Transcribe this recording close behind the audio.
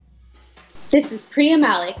This is Priya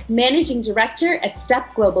Malik, Managing Director at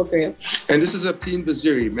Step Global Group. And this is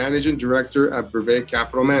EB-5, Managing Director at Brevet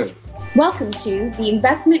Capital Management. Welcome to the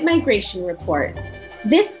Investment Migration Report.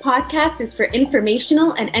 This podcast is for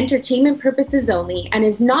informational and entertainment purposes only and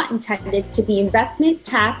is not intended to be investment,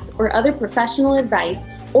 tax, or other professional advice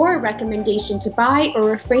or a recommendation to buy or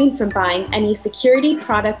refrain from buying any security,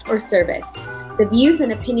 product, or service. The views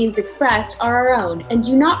and opinions expressed are our own and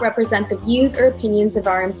do not represent the views or opinions of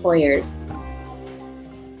our employers.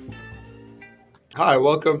 Hi,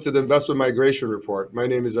 welcome to the Investment Migration Report. My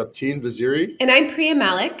name is EB-5. And I'm Priya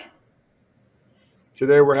Malik.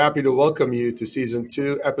 Today, we're happy to welcome you to Season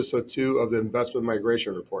 2, Episode 2 of the Investment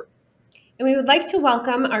Migration Report. And we would like to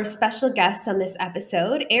welcome our special guest on this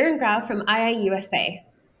episode, Aaron Grau from II-USA.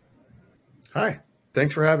 Hi,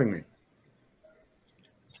 thanks for having me.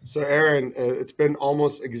 So, Aaron, it's been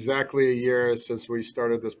almost exactly a year since we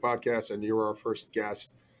started this podcast, and you were our first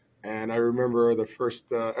guest. And I remember the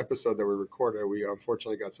first episode that we recorded, we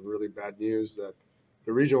unfortunately got some really bad news that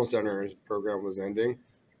the regional center program was ending.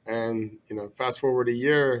 And, fast forward a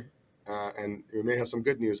year, and we may have some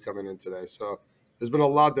good news coming in today. So there's been a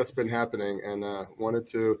lot that's been happening, and wanted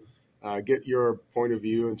to get your point of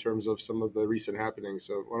view in terms of some of the recent happenings.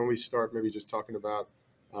 So why don't we start maybe just talking about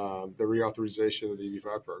the reauthorization of the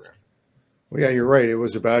EB-5 program? Well, yeah, you're right. It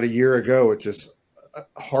was about a year ago. It's just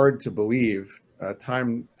hard to believe.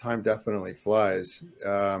 Time definitely flies.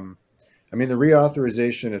 The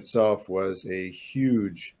reauthorization itself was a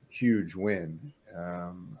huge win.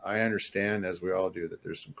 I understand, as we all do, that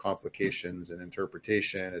there's some complications in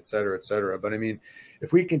interpretation, et cetera, et cetera. But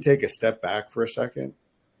if we can take a step back for a second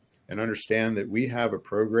and understand that we have a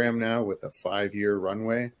program now with a 5-year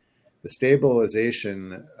runway, the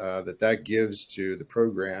stabilization that gives to the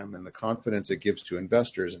program and the confidence it gives to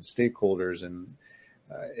investors and stakeholders, and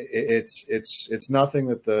it's nothing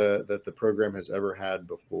that the program has ever had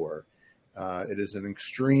before. It is an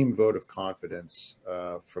extreme vote of confidence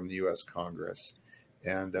from the U.S. Congress,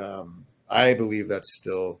 and I believe that's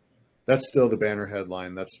still the banner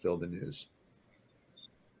headline. That's still the news.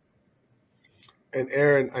 And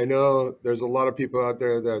Aaron, I know there's a lot of people out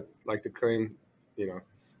there that like to claim,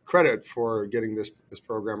 credit for getting this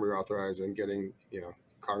program reauthorized and getting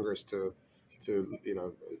Congress to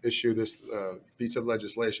issue this piece of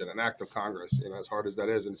legislation, an act of Congress, as hard as that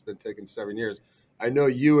is, and it's been taking 7 years. I know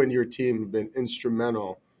you and your team have been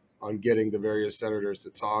instrumental on getting the various senators to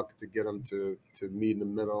talk, to get them to meet in the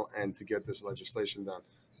middle and to get this legislation done.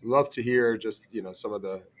 Love to hear just, some of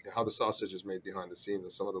how the sausage is made behind the scenes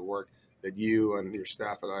and some of the work that you and your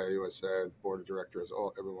staff at II-USA, board of directors,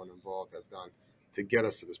 everyone involved have done to get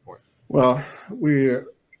us to this point. Well, we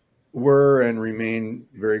were and remain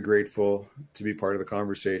very grateful to be part of the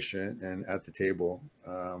conversation and at the table.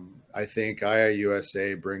 I think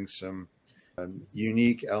II-USA brings some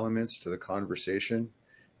unique elements to the conversation,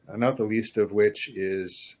 not the least of which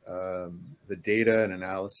is the data and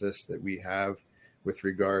analysis that we have with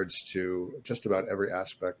regards to just about every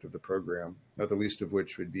aspect of the program, not the least of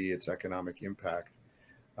which would be its economic impact.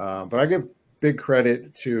 But I give big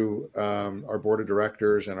credit to our board of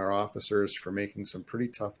directors and our officers for making some pretty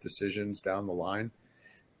tough decisions down the line.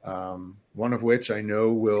 One of which I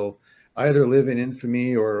know will either live in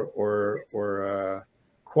infamy or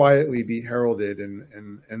quietly be heralded,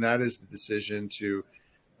 and that is the decision to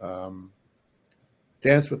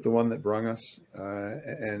dance with the one that brung us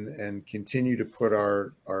and continue to put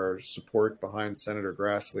our support behind Senator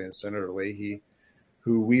Grassley and Senator Leahy,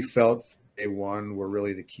 who we felt day one were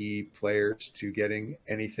really the key players to getting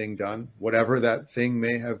anything done, whatever that thing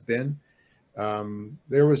may have been.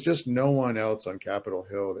 There was just no one else on Capitol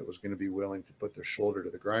Hill that was going to be willing to put their shoulder to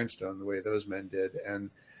the grindstone the way those men did. And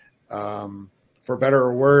for better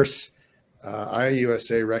or worse,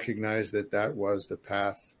 II-USA recognized that was the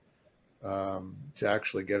path to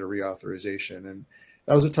actually get a reauthorization. And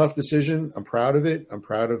that was a tough decision. I'm proud of it. I'm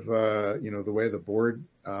proud of, the way the board,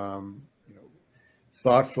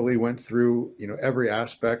 thoughtfully went through, every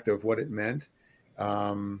aspect of what it meant.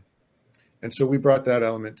 And so we brought that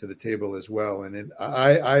element to the table as well. And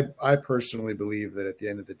I personally believe that at the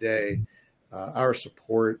end of the day, our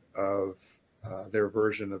support of their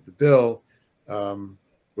version of the bill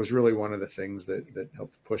was really one of the things that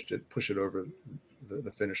helped push it over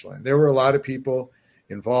the finish line. There were a lot of people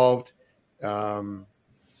involved,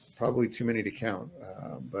 probably too many to count,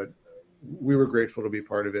 but we were grateful to be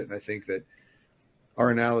part of it. And I think that our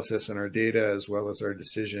analysis and our data, as well as our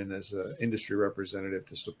decision as an industry representative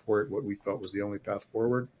to support what we felt was the only path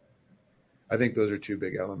forward, I think those are two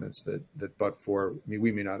big elements that but for me,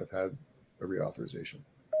 we may not have had a reauthorization.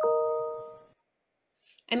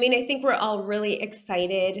 I mean, I think we're all really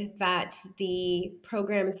excited that the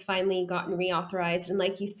program has finally gotten reauthorized, and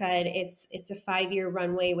like you said, it's a 5-year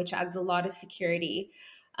runway, which adds a lot of security.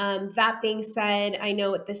 That being said, I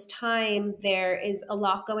know at this time there is a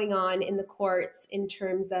lot going on in the courts in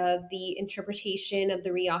terms of the interpretation of the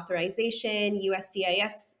reauthorization,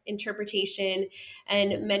 USCIS interpretation,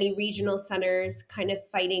 and many regional centers kind of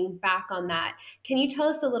fighting back on that. Can you tell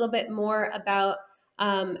us a little bit more about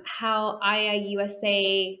how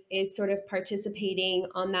IIUSA is sort of participating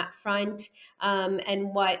on that front,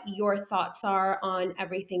 and what your thoughts are on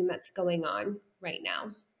everything that's going on right now?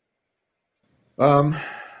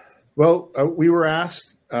 We were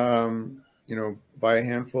asked, by a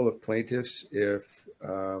handful of plaintiffs if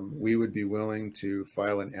we would be willing to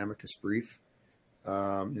file an amicus brief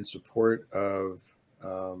in support of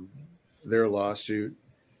their lawsuit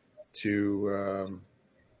to,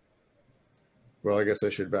 I guess I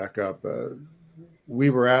should back up. We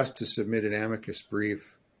were asked to submit an amicus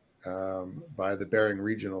brief by the Bering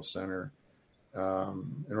Regional Center,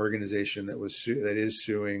 an organization that is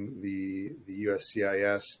suing the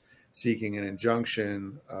USCIS, seeking an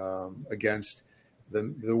injunction against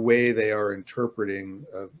the way they are interpreting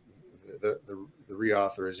the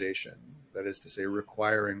reauthorization. That is to say,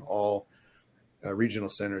 requiring all regional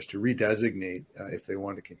centers to redesignate if they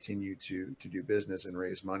want to continue to do business and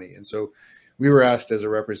raise money. And so we were asked as a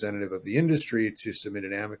representative of the industry to submit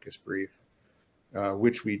an amicus brief,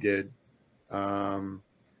 which we did.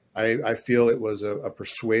 I feel it was a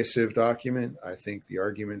persuasive document. I think the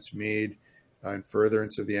arguments made in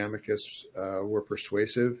furtherance of the amicus were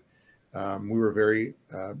persuasive. We were very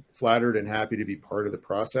flattered and happy to be part of the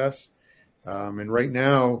process. And right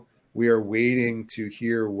now, we are waiting to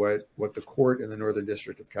hear what the court in the Northern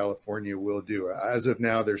District of California will do. As of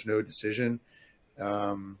now, there's no decision.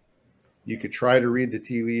 You could try to read the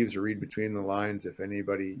tea leaves or read between the lines. If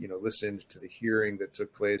anybody, listened to the hearing that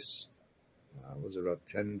took place, was it about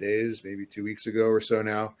 10 days, maybe 2 weeks ago or so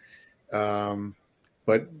now.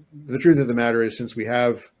 But the truth of the matter is, since we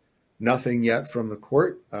have nothing yet from the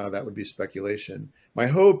court, that would be speculation. My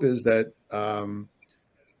hope is that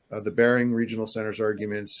the Bering Regional Center's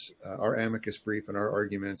arguments, our amicus brief and our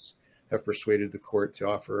arguments have persuaded the court to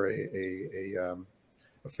offer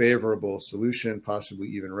a favorable solution, possibly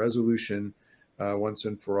even resolution, once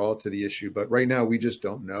and for all to the issue. But right now, we just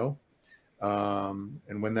don't know.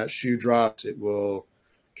 And when that shoe drops, it will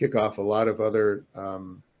kick off a lot of other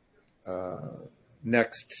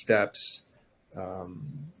next steps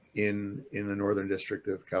in the Northern District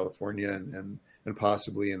of California and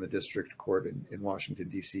possibly in the district court in Washington,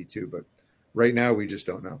 D.C. too. But right now, we just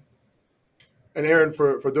don't know. And Aaron,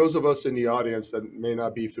 for those of us in the audience that may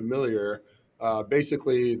not be familiar,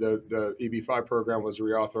 basically the EB-5 program was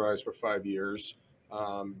reauthorized for 5 years.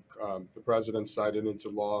 The president signed it into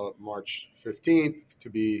law March 15th to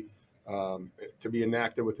be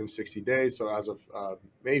enacted within 60 days. So as of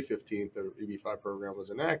May 15th, the EB-5 program was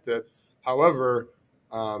enacted. However,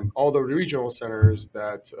 all the regional centers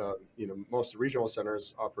that, most regional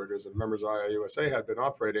centers operators and members of IIUSA had been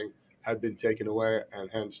operating had been taken away. And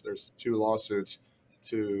hence there's 2 lawsuits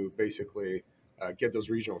to basically get those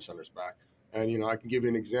regional centers back. And, I can give you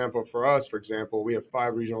an example for us. For example, we have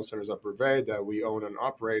 5 regional centers up Brevet that we own and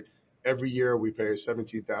operate. Every year we pay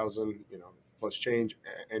 $17,000, plus change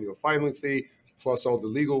annual filing fee, plus all the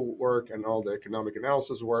legal work and all the economic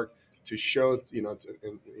analysis work to show,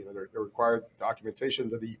 the required documentation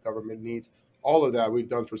that the government needs. All of that we've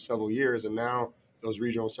done for several years, and now those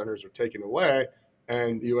regional centers are taken away,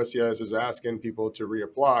 and the USCIS is asking people to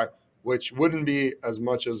reapply, which wouldn't be as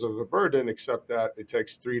much as of a burden, except that it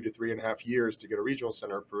takes 3 to 3.5 years to get a regional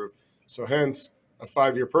center approved. So hence, a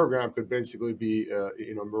 5-year program could basically be,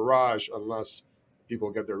 mirage unless people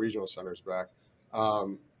get their regional centers back.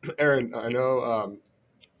 Aaron, I know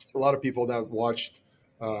a lot of people that watched,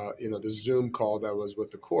 the Zoom call that was with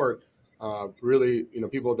the court, really,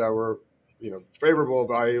 people that were, favorable of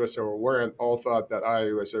IIUSA or weren't, all thought that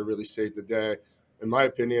IIUSA really saved the day. In my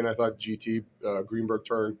opinion, I thought GT Greenberg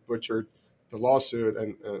butchered the lawsuit,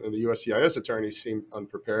 and the USCIS attorney seemed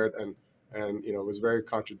unprepared and was very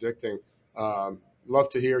contradicting. Love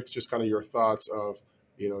to hear just kind of your thoughts of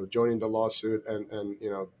joining the lawsuit and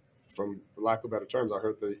from lack of better terms, I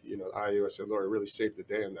heard the IIUSA lawyer really saved the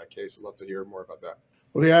day in that case. I'd love to hear more about that.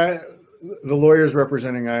 Well, the lawyers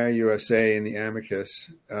representing IIUSA in the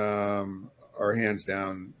amicus are hands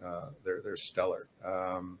down, they're stellar.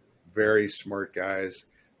 Very smart guys.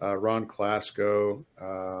 Ron Klasko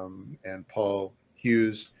and Paul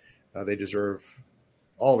Hughes, they deserve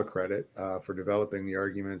all the credit for developing the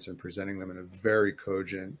arguments and presenting them in a very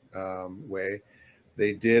cogent way.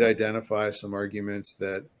 They did identify some arguments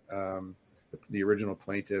that the original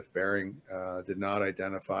plaintiff, Bering, did not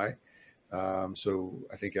identify. So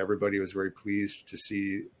I think everybody was very pleased to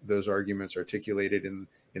see those arguments articulated in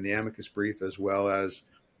the amicus brief, as well as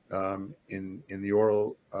in the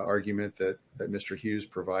oral argument that Mr. Hughes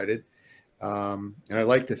provided. And I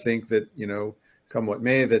like to think that, come what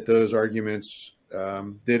may, that those arguments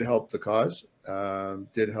did help the cause,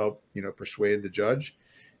 did help, persuade the judge.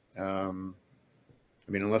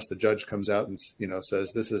 Unless the judge comes out and,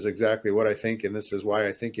 says, this is exactly what I think, and this is why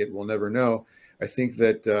I think it, we'll never know. I think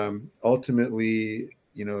that ultimately,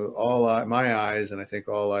 my eyes, and I think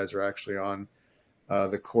all eyes are actually on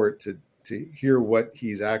the court to hear what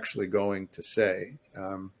he's actually going to say.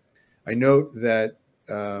 I note that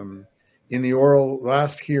in the oral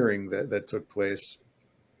last hearing that took place,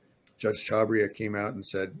 Judge Chabria came out and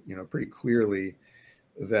said, pretty clearly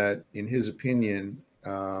that in his opinion,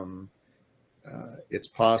 it's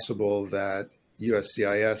possible that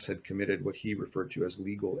USCIS had committed what he referred to as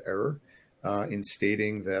legal error in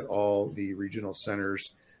stating that all the regional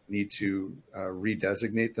centers need to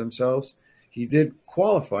redesignate themselves. He did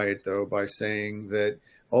qualify it, though, by saying that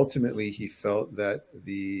ultimately he felt that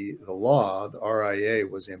the law, the RIA,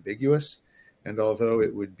 was ambiguous. And although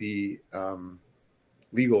it would be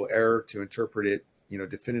legal error to interpret it,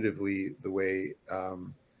 definitively the way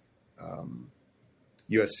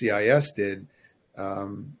USCIS did,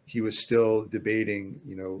 he was still debating,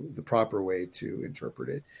 the proper way to interpret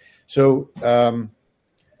it. So,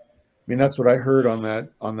 that's what I heard on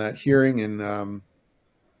that hearing. And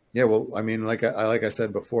like I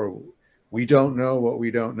said before, we don't know what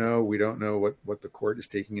we don't know. We don't know what the court is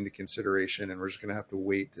taking into consideration, and we're just going to have to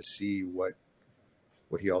wait to see what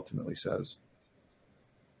he ultimately says.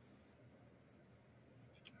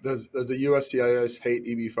 Does the USCIS hate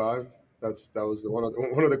EB-5? That was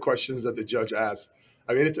one of the questions that the judge asked.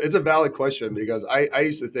 It's a valid question, because I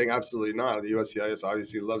used to think absolutely not. The USCIS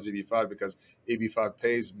obviously loves EB-5 because EB-5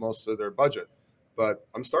 pays most of their budget. But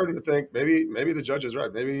I'm starting to think maybe the judge is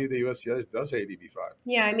right. Maybe the USCIS does hate EB-5.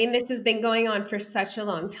 Yeah, this has been going on for such a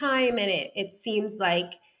long time, and it seems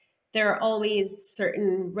like there are always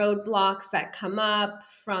certain roadblocks that come up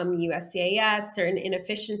from USCIS, certain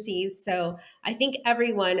inefficiencies. So I think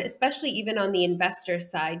everyone, especially even on the investor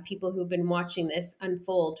side, people who've been watching this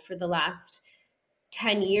unfold for the last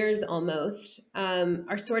 10 years almost,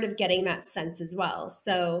 are sort of getting that sense as well.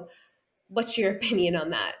 So what's your opinion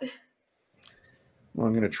on that? Well,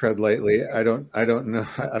 I'm going to tread lightly. I don't know.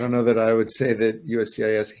 I don't know that I would say that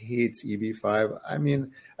USCIS hates EB-5.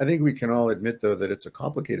 I think we can all admit, though, that it's a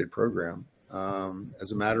complicated program.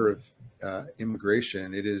 As a matter of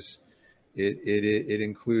immigration, it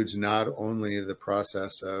includes not only the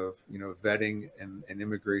process of vetting an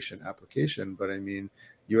immigration application, but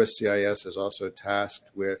USCIS is also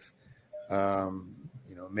tasked with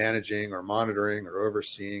managing or monitoring or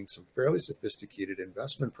overseeing some fairly sophisticated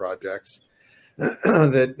investment projects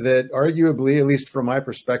that arguably, at least from my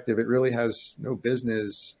perspective, it really has no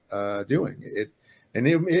business doing it. And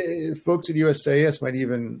folks at USCIS might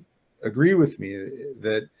even agree with me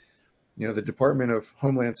that the Department of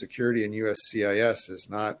Homeland Security and USCIS is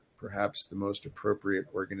not perhaps the most appropriate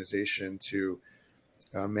organization to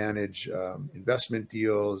manage investment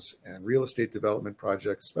deals and real estate development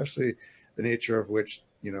projects, especially the nature of which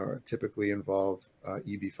typically involve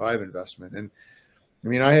EB-5 investment. And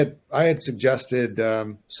I had suggested,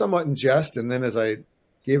 somewhat in jest, and then as I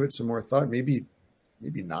gave it some more thought, maybe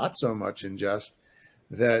not so much in jest,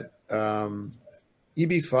 that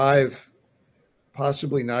EB-5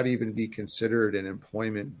 possibly not even be considered an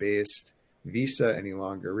employment-based visa any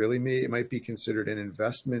longer. Really, it might be considered an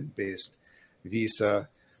investment-based visa,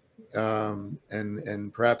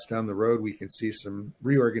 and perhaps down the road we can see some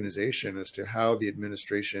reorganization as to how the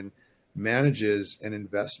administration manages an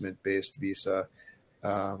investment-based visa.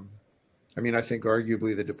 I think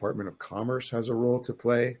arguably the Department of Commerce has a role to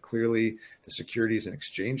play. Clearly, the Securities and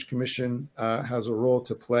Exchange Commission has a role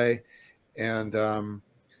to play. And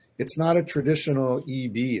it's not a traditional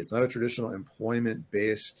EB. It's not a traditional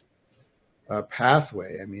employment-based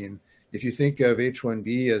pathway. If you think of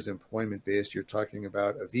H-1B as employment-based, you're talking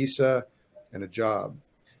about a visa and a job.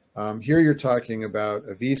 Here you're talking about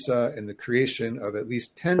a visa and the creation of at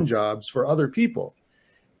least 10 jobs for other people.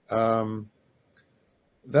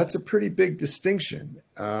 That's a pretty big distinction.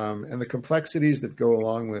 And the complexities that go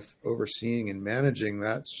along with overseeing and managing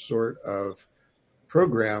that sort of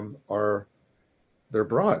program they're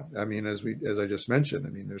broad. As I just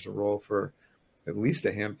mentioned, there's a role for at least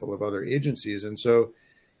a handful of other agencies. And so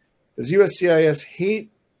does USCIS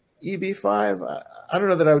hate EB-5, I don't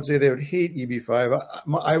know that I would say they would hate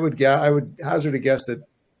EB-5. I would hazard a guess that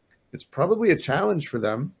it's probably a challenge for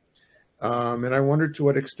them. And I wonder to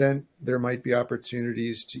what extent there might be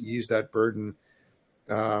opportunities to ease that burden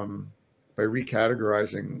by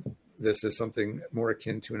recategorizing this as something more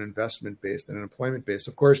akin to an investment based than an employment based.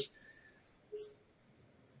 Of course,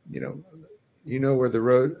 you know where the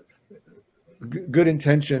road, good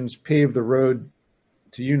intentions pave the road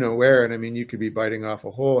to where. And I mean, you could be biting off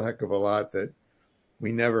a whole heck of a lot that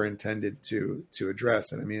we never intended to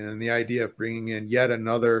address. And I mean, and the idea of bringing in yet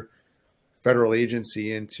another federal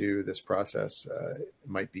agency into this process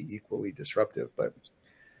might be equally disruptive. But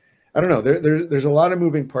I don't know. There's a lot of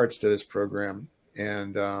moving parts to this program,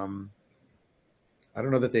 and I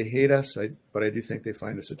don't know that they hate us, but I do think they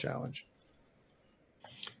find us a challenge.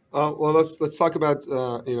 Well, let's talk about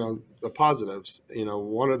the positives.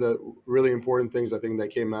 One of the really important things I think that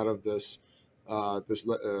came out of this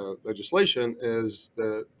legislation is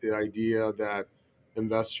the idea that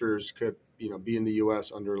investors could be in the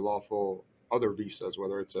U.S. under lawful other visas,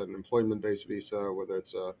 whether it's an employment-based visa, whether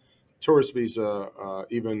it's a tourist visa,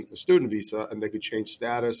 even a student visa, and they could change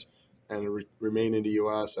status and remain in the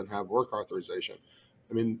U.S. and have work authorization.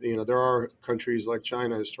 I mean, there are countries like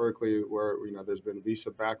China historically where, there's been visa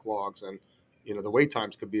backlogs and, the wait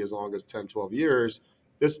times could be as long as 10, 12 years.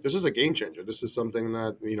 This is a game changer. This is something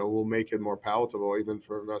that, will make it more palatable even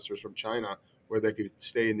for investors from China, where they could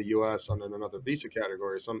stay in the U.S. under another visa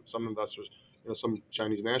category. Some investors, some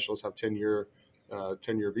Chinese nationals have 10-year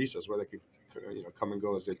visas where they could, come and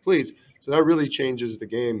go as they please. So that really changes the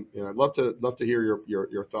game. I'd love to hear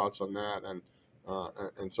your thoughts on that and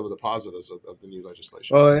some of the positives of the new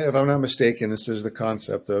legislation. Well, if I'm not mistaken, this is the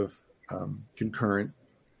concept of concurrent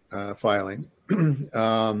filing.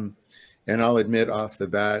 And I'll admit off the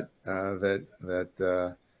bat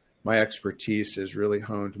that my expertise is really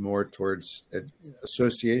honed more towards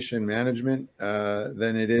association management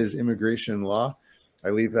than it is immigration law. I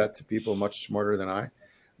leave that to people much smarter than I.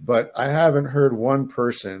 But I haven't heard one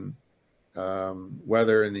person,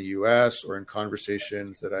 whether in the U.S. or in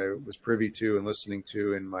conversations that I was privy to and listening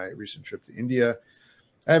to in my recent trip to India,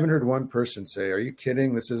 I haven't heard one person say, "Are you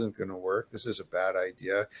kidding? This isn't going to work. This is a bad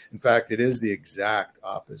idea." In fact, it is the exact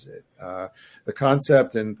opposite. The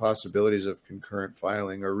concept and possibilities of concurrent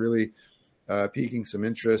filing are really piquing some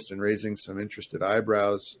interest and raising some interested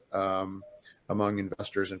eyebrows among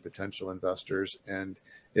investors and potential investors. And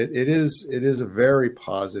it is a very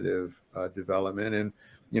positive development. And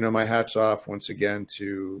my hat's off once again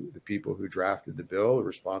to the people who drafted the bill,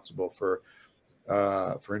 responsible for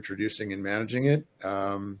introducing and managing it,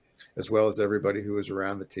 as well as everybody who was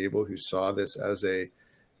around the table who saw this as a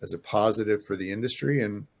positive for the industry.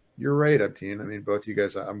 And you're right, Abtine. I mean, both you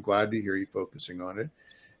guys, I'm glad to hear you focusing on it.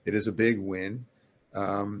 It is a big win.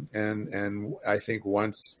 And I think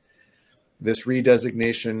once this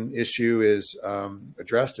redesignation issue is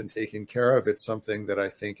addressed and taken care of, it's something that I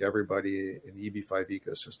think everybody in the EB-5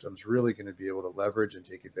 ecosystem is really going to be able to leverage and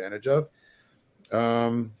take advantage of,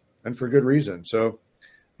 and for good reason. So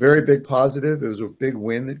very big positive. It was a big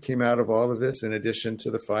win that came out of all of this, in addition to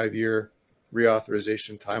the 5-year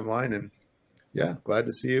reauthorization timeline. And yeah, glad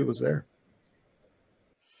to see it was there.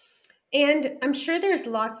 And I'm sure there's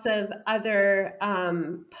lots of other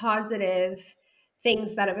positive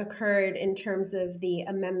things that have occurred in terms of the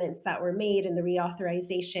amendments that were made and the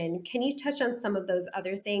reauthorization. Can you touch on some of those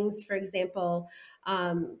other things? For example,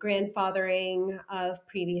 grandfathering of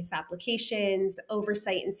previous applications,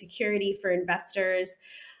 oversight and security for investors.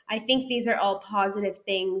 I think these are all positive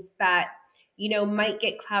things that might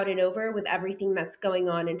get clouded over with everything that's going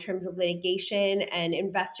on in terms of litigation and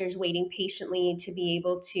investors waiting patiently to be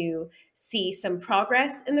able to see some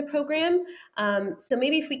progress in the program. So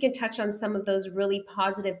maybe if we can touch on some of those really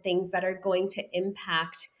positive things that are going to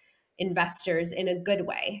impact investors in a good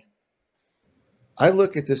way. I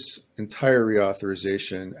look at this entire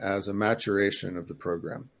reauthorization as a maturation of the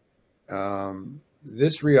program.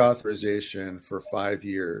 This reauthorization for 5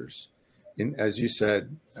 years, as you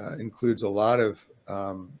said, includes a lot of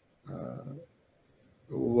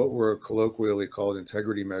what were colloquially called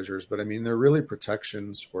integrity measures, but I mean, they're really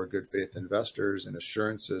protections for good faith investors and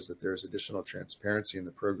assurances that there's additional transparency in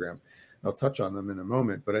the program. I'll touch on them in a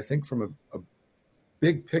moment, but I think from a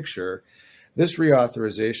big picture, this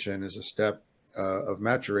reauthorization is a step of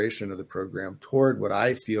maturation of the program toward what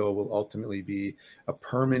I feel will ultimately be a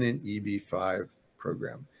permanent EB-5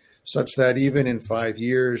 program, such that even in 5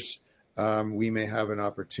 years, we may have an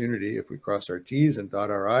opportunity, if we cross our T's and dot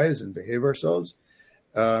our I's and behave ourselves,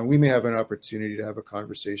 we may have an opportunity to have a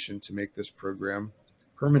conversation to make this program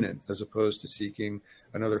permanent as opposed to seeking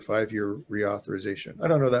another 5-year reauthorization. I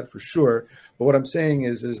don't know that for sure, but what I'm saying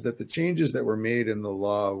is that the changes that were made in the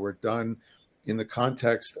law were done in the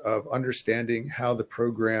context of understanding how the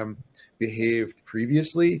program behaved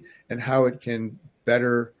previously and how it can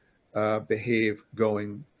better behave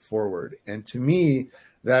going forward. And to me,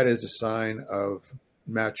 that is a sign of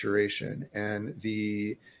maturation and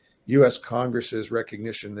the U.S. Congress's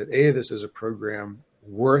recognition that this is a program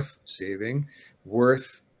worth saving,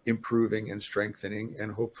 worth improving and strengthening,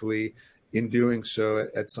 and hopefully in doing so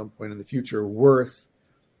at some point in the future, worth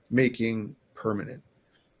making permanent.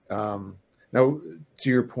 Now, to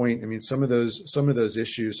your point, I mean, some of those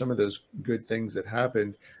issues, some of those good things that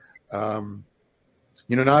happened,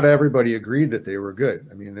 not everybody agreed that they were good.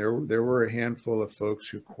 I mean, there were a handful of folks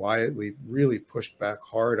who quietly really pushed back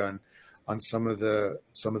hard on some of the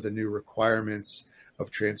new requirements of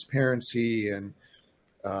transparency and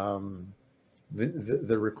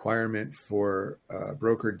the requirement for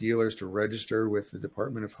broker dealers to register with the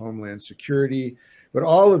Department of Homeland Security. But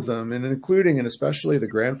all of them, and including and especially the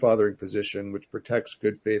grandfathering position, which protects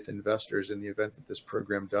good faith investors in the event that this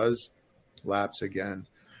program does lapse again,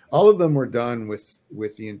 all of them were done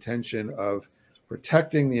with the intention of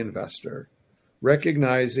protecting the investor,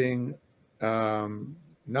 recognizing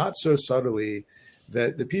not so subtly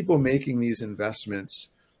that the people making these investments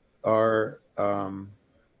are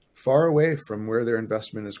far away from where their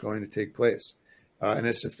investment is going to take place. And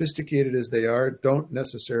as sophisticated as they are, don't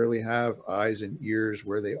necessarily have eyes and ears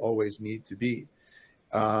where they always need to be.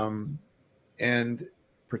 And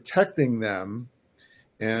protecting them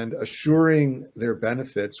and assuring their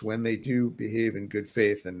benefits when they do behave in good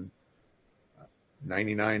faith, and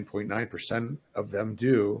 99.9% of them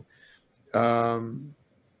do,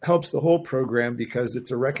 helps the whole program because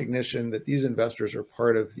it's a recognition that these investors are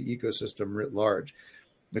part of the ecosystem writ large.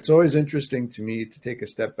 It's always interesting to me to take a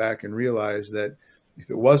step back and realize that if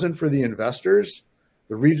it wasn't for the investors,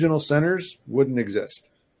 the regional centers wouldn't exist.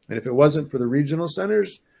 And if it wasn't for the regional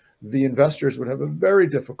centers, the investors would have a very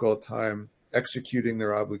difficult time executing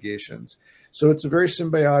their obligations. So it's a very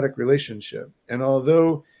symbiotic relationship. And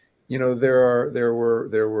although there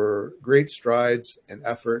were great strides and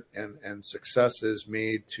effort and successes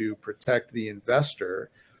made to protect the investor,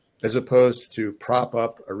 as opposed to prop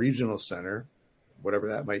up a regional center, whatever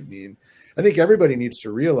that might mean, I think everybody needs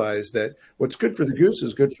to realize that what's good for the goose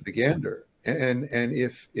is good for the gander. And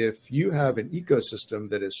if you have an ecosystem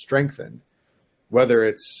that is strengthened, whether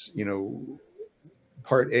it's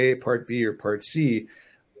part A, part B, or part C,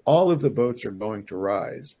 all of the boats are going to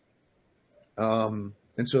rise. And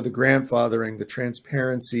so the grandfathering, the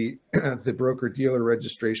transparency, the broker-dealer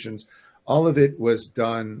registrations, all of it was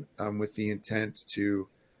done with the intent to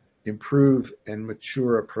improve and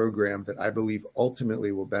mature a program that I believe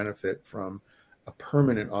ultimately will benefit from a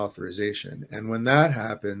permanent authorization. And when that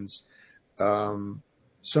happens,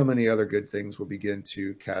 so many other good things will begin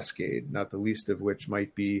to cascade, not the least of which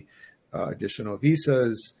might be additional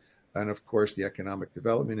visas and, of course, the economic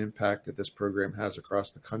development impact that this program has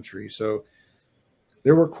across the country. So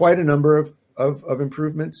there were quite a number of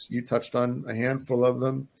improvements. You touched on a handful of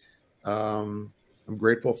them. I'm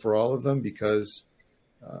grateful for all of them because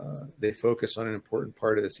they focus on an important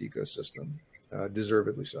part of this ecosystem,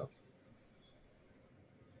 deservedly so.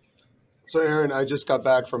 So, Aaron, I just got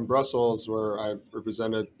back from Brussels where I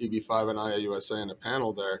represented EB-5 and IAUSA in a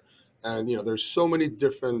panel there. And, there's so many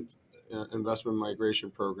different investment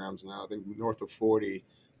migration programs now, I think north of 40.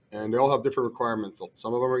 And they all have different requirements.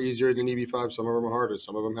 Some of them are easier than EB-5. Some of them are harder.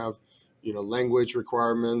 Some of them have, language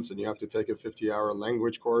requirements, and you have to take a 50-hour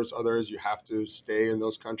language course. Others, you have to stay in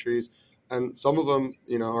those countries. And some of them,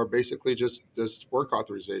 are basically just work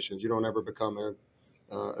authorizations. You don't ever become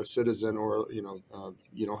a citizen, or you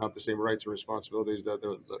don't have the same rights and responsibilities that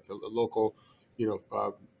the local,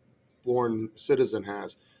 born citizen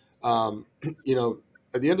has.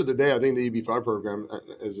 At the end of the day, I think the EB-5 program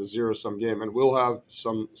is a zero-sum game, and we'll have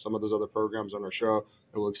some of those other programs on our show,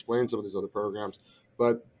 and we'll explain some of these other programs.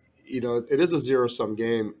 But it is a zero-sum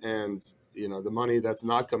game, and the money that's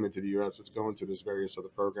not coming to the U.S. is going to these various other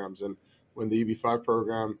programs. And when the EB-5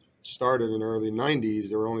 program started in the early 90s,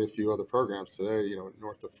 there were only a few other programs. Today,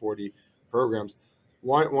 north of 40 programs.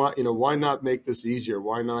 Why not make this easier?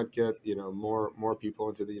 Why not get more people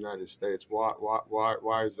into the United States?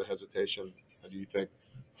 Why is the hesitation, do you think,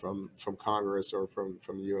 from Congress or from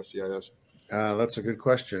the USCIS? That's a good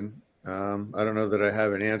question. I don't know that I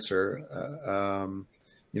have an answer.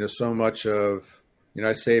 So much of,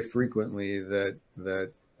 I say frequently that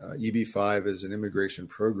EB-5 is an immigration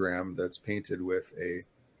program that's painted with it's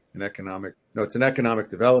an economic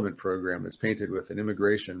development program that's painted with an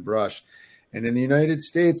immigration brush. And in the United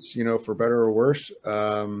States, for better or worse,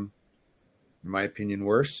 in my opinion,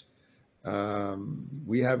 worse,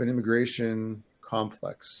 we have an immigration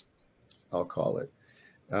complex, I'll call it.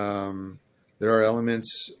 There are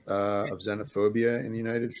elements of xenophobia in the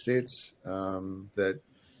United States that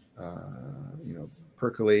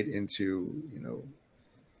percolate into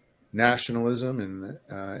nationalism,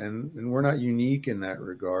 and we're not unique in that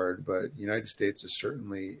regard. But the United States is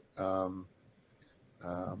certainly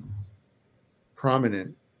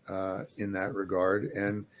prominent in that regard,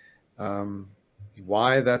 and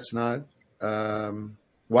why that's not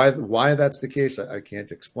why that's the case, I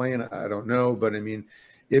can't explain. I don't know, but I mean,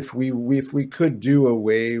 if we could do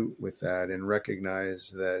away with that and recognize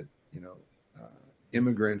that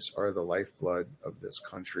immigrants are the lifeblood of this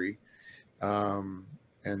country, and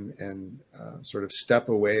sort of step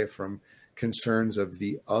away from concerns of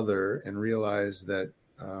the other and realize that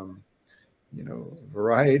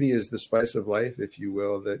variety is the spice of life, if you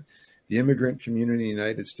will, that the immigrant community in the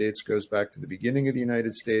United States goes back to the beginning of the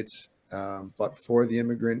United States. But for the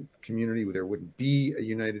immigrant community, there wouldn't be a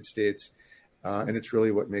United States. And it's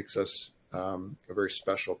really what makes us a very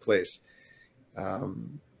special place.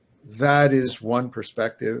 That is one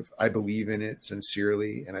perspective. I believe in it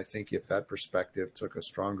sincerely. And I think if that perspective took a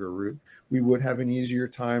stronger root, we would have an easier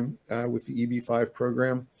time with the EB-5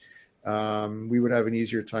 program. We would have an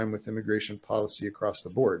easier time with immigration policy across the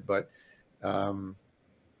board. But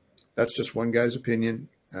that's just one guy's opinion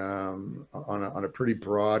on a pretty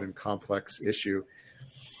broad and complex issue.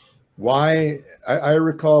 Why? I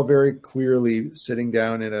recall very clearly sitting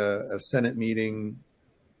down in a Senate meeting,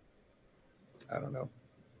 I don't know,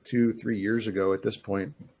 2-3 years ago at this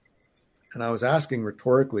point, and I was asking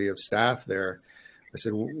rhetorically of staff there. I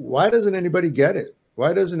said, why doesn't anybody get it?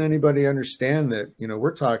 Why doesn't anybody understand that,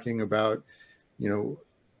 we're talking about,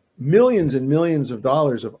 millions and millions of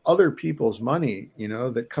dollars of other people's money,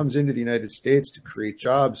 that comes into the United States to create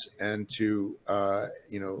jobs and to,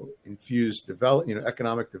 infuse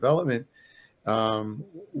economic development.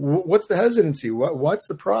 What's the hesitancy? What's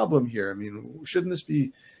the problem here? I mean, shouldn't this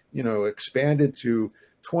be, expanded to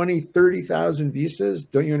 20, 30,000 visas?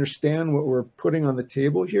 Don't you understand what we're putting on the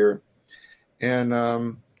table here? And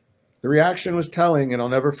the reaction was telling, and I'll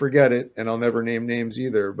never forget it, and I'll never name names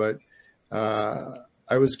either, but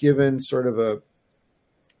I was given sort of a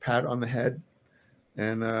pat on the head,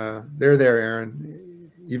 and there,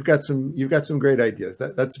 Aaron. You've got some great ideas.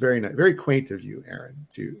 That's very nice, very quaint of you, Aaron,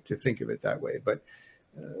 to think of it that way. But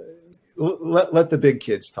let the big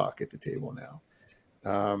kids talk at the table now.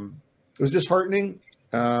 It was disheartening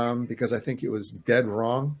because I think it was dead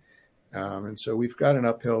wrong, and so we've got an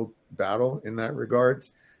uphill battle in that regard,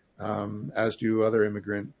 as do other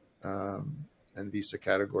immigrant and visa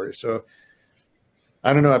categories. So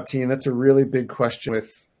I don't know, Abtine, that's a really big question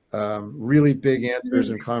with really big answers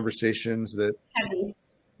and conversations that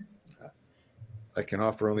I can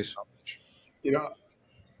offer only so much.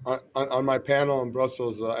 On my panel in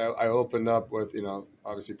Brussels, I opened up with,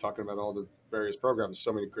 obviously talking about all the various programs,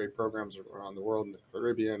 so many great programs around the world, in the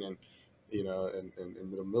Caribbean and, in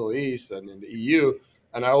the Middle East and in the EU.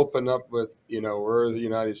 And I opened up with, we're the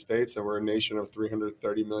United States and we're a nation of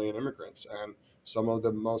 330 million immigrants. And some of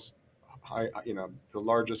the most high, the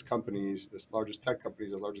largest companies, the largest tech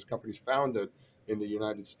companies, the largest companies founded in the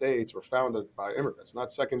United States were founded by immigrants,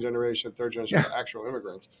 not second generation, third generation, but actual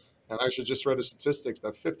immigrants. And I actually just read the statistics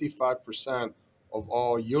that 55% of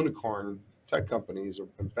all unicorn tech companies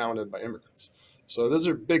have been founded by immigrants. So those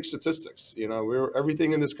are big statistics.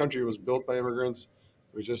 Everything in this country was built by immigrants.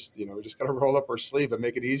 We just got to roll up our sleeve and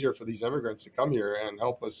make it easier for these immigrants to come here and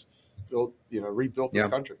help us rebuild this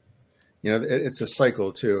country. It's a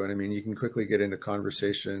cycle too. And I mean, you can quickly get into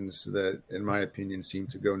conversations that, in my opinion, seem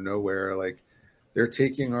to go nowhere. Like they're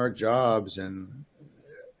taking our jobs, and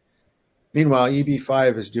meanwhile,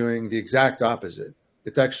 EB-5 is doing the exact opposite.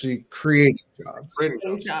 It's actually creating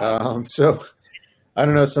jobs. So I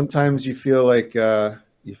don't know. Sometimes you feel like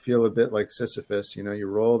you feel a bit like Sisyphus. You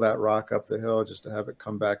roll that rock up the hill just to have it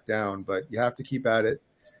come back down, but you have to keep at it.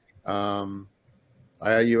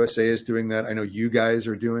 IIUSA is doing that. I know you guys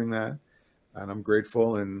are doing that, and I'm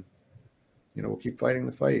grateful. And we'll keep fighting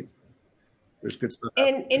the fight. There's good stuff.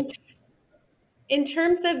 And in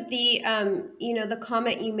terms of the the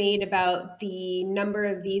comment you made about the number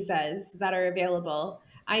of visas that are available,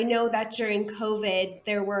 I know that during COVID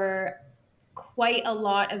there were quite a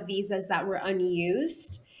lot of visas that were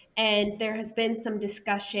unused. And there has been some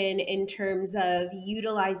discussion in terms of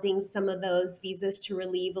utilizing some of those visas to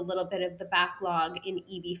relieve a little bit of the backlog in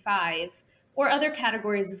EB-5. or other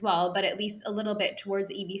categories as well, but at least a little bit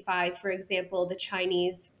towards EB-5, for example, the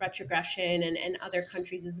Chinese retrogression and other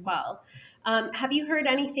countries as well. Have you heard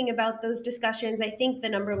anything about those discussions? I think the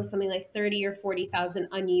number was something like 30 or 40,000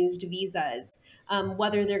 unused visas,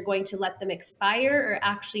 whether they're going to let them expire or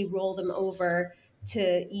actually roll them over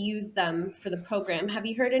to use them for the program. Have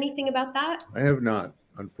you heard anything about that? I have not,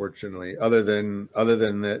 unfortunately, other than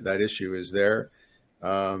that issue is there,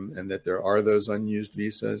 and that there are those unused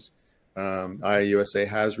visas. IUSA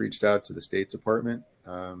has reached out to the State Department,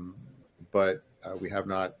 but we have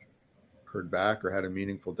not heard back or had a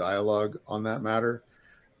meaningful dialogue on that matter.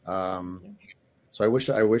 So I wish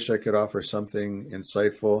I could offer something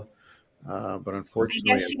insightful, but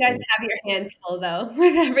unfortunately, I guess you guys have your hands full though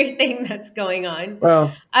with everything that's going on.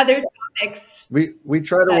 Well, other topics. We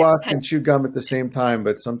try to walk and chew gum at the same time,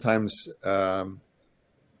 but sometimes I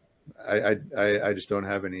just don't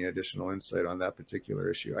have any additional insight on that particular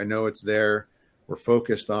issue. I know it's there. We're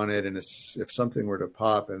focused on it, and if something were to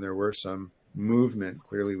pop and there were some movement,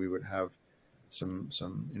 clearly we would have some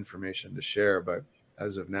information to share. But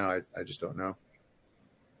as of now, I just don't know.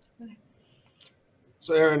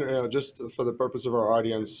 So, Aaron, just for the purpose of our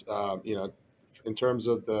audience, in terms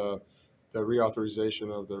of the reauthorization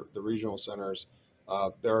of the regional centers,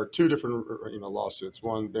 there are two different lawsuits.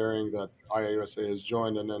 One bearing that IIUSA has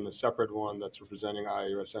joined, and then the separate one that's representing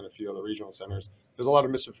IIUSA and a few of the regional centers. There's a lot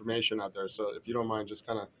of misinformation out there, so if you don't mind, just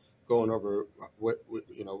kind of going over what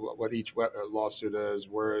each lawsuit is,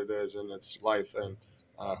 where it is in its life, and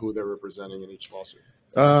who they're representing in each lawsuit.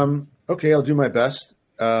 Okay, I'll do my best.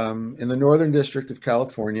 In the Northern District of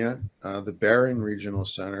California, the Bering Regional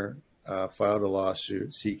Center filed a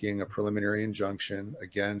lawsuit seeking a preliminary injunction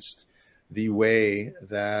against the way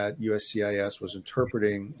that USCIS was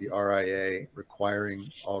interpreting the RIA requiring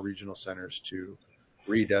all regional centers to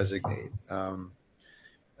redesignate.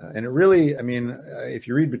 And it really, if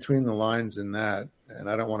you read between the lines in that, and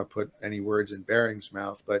I don't want to put any words in Bering's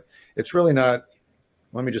mouth, but it's really not,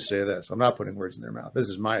 let me just say this, I'm not putting words in their mouth. This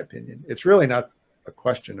is my opinion. It's really not a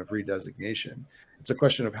question of redesignation. It's a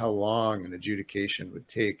question of how long an adjudication would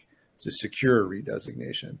take to secure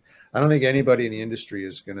redesignation. I don't think anybody in the industry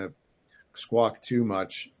is going to squawk too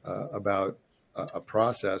much about a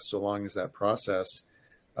process, so long as that process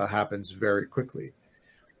happens very quickly.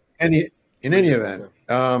 And in any event,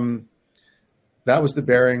 that was the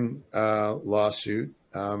Bering lawsuit,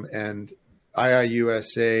 and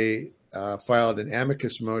IIUSA filed an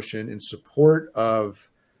amicus motion in support of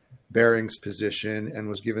Bering's position and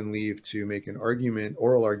was given leave to make an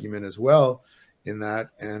oral argument as well in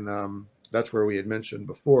that. And that's where we had mentioned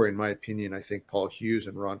before, in my opinion, I think Paul Hughes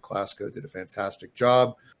and Ron Klasko did a fantastic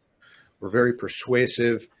job. Were very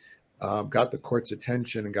persuasive, got the court's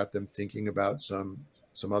attention and got them thinking about some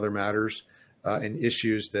other matters and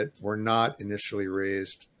issues that were not initially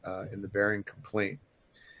raised in the Bering complaint.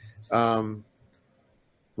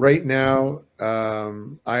 Right now,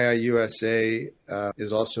 IIUSA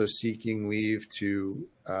is also seeking leave to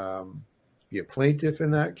be a plaintiff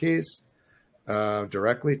in that case,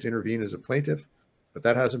 directly to intervene as a plaintiff, but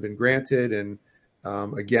that hasn't been granted. And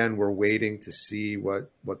again, we're waiting to see what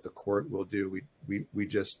the court will do. We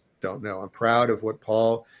just don't know. I'm proud of what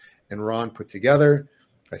Paul and Ron put together.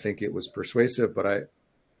 I think it was persuasive, but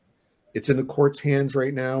it's in the court's hands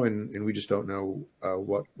right now, and we just don't know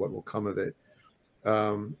what will come of it.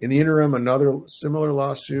 In the interim, another similar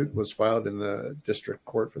lawsuit was filed in the district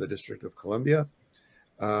court for the District of Columbia,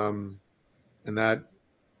 and that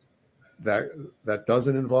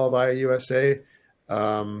doesn't involve IIUSA,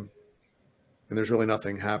 and there's really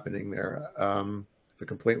nothing happening there. The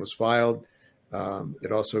complaint was filed.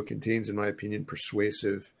 It also contains, in my opinion,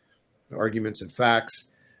 persuasive arguments and facts,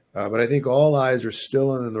 but I think all eyes are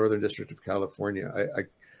still in the Northern District of California.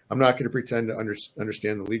 I'm not going to pretend to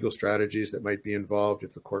understand the legal strategies that might be involved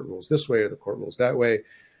if the court rules this way or the court rules that way.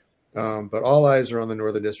 But all eyes are on the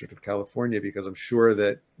Northern District of California, because I'm sure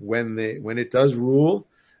that when it does rule,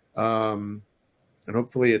 and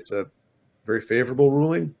hopefully it's a very favorable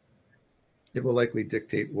ruling, it will likely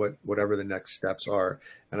dictate whatever the next steps are.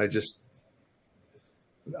 And I'm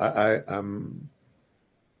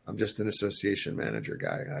just an association manager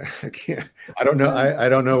guy. I don't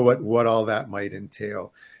know what all that might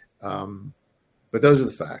entail. But those are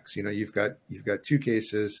the facts. You've got two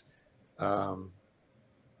cases. The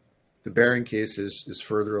Bering case is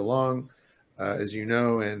further along, as you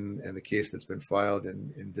know, and the case that's been filed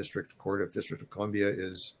in District Court of District of Columbia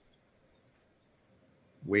is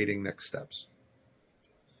waiting next steps.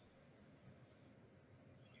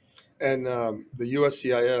 And the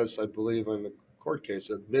USCIS, I believe, in the court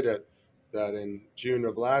case, admitted that in June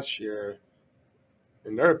of last year,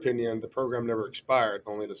 in their opinion, the program never expired,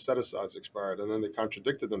 only the set-asides expired. And then they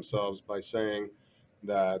contradicted themselves by saying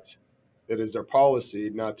that it is their policy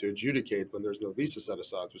not to adjudicate when there's no visa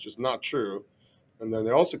set-asides, which is not true. And then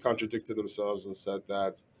they also contradicted themselves and said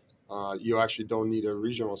that you actually don't need a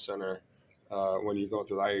regional center when you're going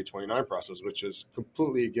through the IA-29 process, which is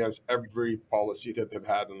completely against every policy that they've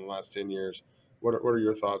had in the last 10 years. What are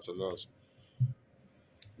your thoughts on those?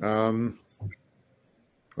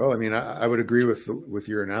 Well, I mean, I would agree with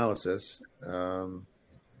your analysis.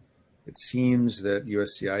 It seems that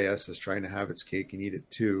USCIS is trying to have its cake and eat it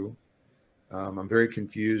too. I'm very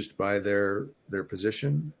confused by their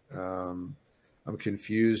position. I'm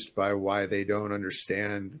confused by why they don't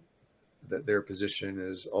understand that their position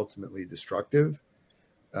is ultimately destructive.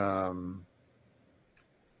 But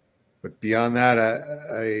beyond that,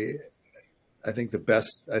 I think the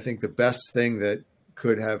best thing that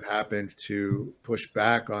could have happened to push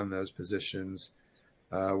back on those positions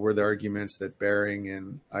were the arguments that Bering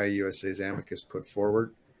and IUSA's amicus put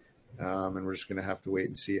forward, and we're just going to have to wait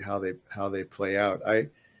and see how they play out. I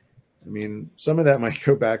mean, some of that might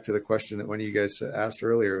go back to the question that one of you guys asked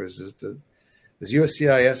earlier: does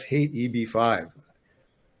USCIS hate EB-5?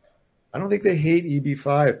 I don't think they hate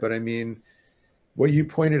EB-5, but I mean, what you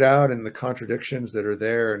pointed out and the contradictions that are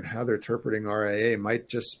there and how they're interpreting RIA might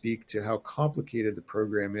just speak to how complicated the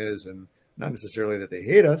program is, and not necessarily that they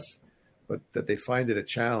hate us, but that they find it a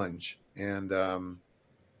challenge. And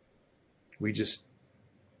we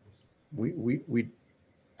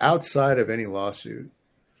outside of any lawsuit,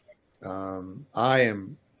 I,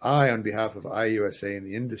 on behalf of IUSA and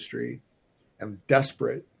the industry, am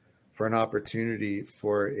desperate for an opportunity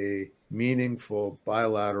for a meaningful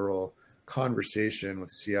bilateral conversation with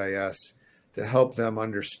CIS to help them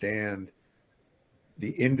understand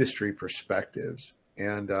the industry perspectives.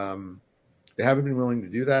 And they haven't been willing to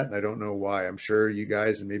do that, and I don't know why. I'm sure you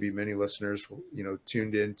guys and maybe many listeners,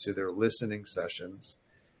 tuned into their listening sessions,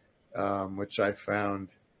 which I found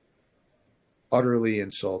utterly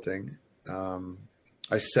insulting.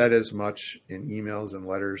 I said as much in emails and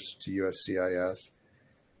letters to USCIS,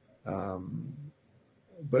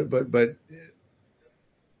 but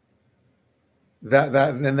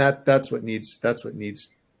that's what needs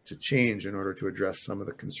to change in order to address some of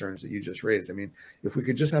the concerns that you just raised. I mean, if we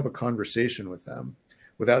could just have a conversation with them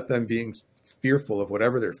without them being fearful of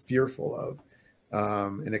whatever they're fearful of,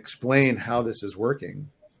 and explain how this is working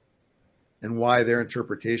and why their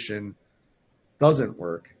interpretation doesn't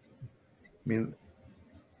work. I mean,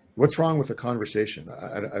 what's wrong with a conversation?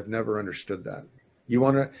 I've never understood that.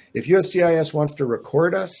 If USCIS wants to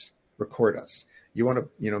record us, record us. You want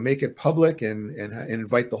to, make it public and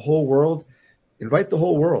invite the whole world,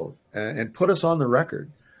 and put us on the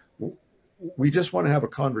record. We just want to have a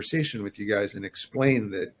conversation with you guys and explain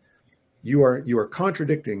that you are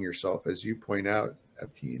contradicting yourself, as you point out,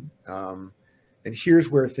 Abteen. And here's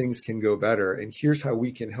where things can go better, and here's how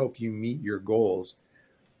we can help you meet your goals.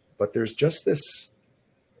 But there's just this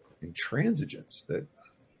intransigence that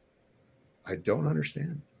I don't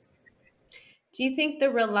understand. Do you think the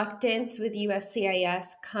reluctance with USCIS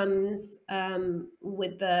comes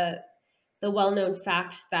with the well-known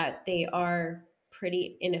fact that they are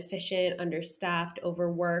pretty inefficient, understaffed,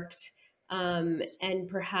 overworked, and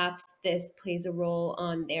perhaps this plays a role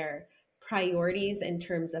on their priorities in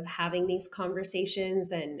terms of having these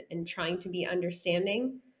conversations and trying to be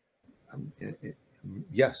understanding?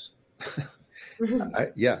 Yes.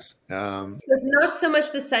 Yes. So it's not so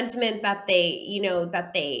much the sentiment that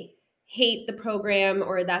they hate the program,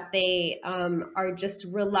 or that they are just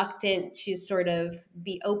reluctant to sort of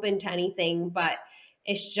be open to anything, but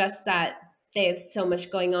it's just that they have so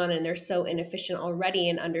much going on and they're so inefficient already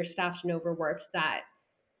and understaffed and overworked that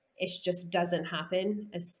it just doesn't happen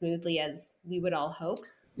as smoothly as we would all hope.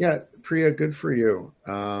 Yeah, Priya, good for you.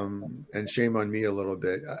 And shame on me a little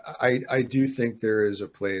bit. I do think there is a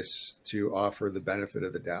place to offer the benefit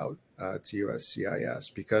of the doubt to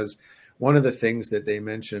USCIS, because one of the things that they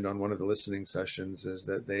mentioned on one of the listening sessions is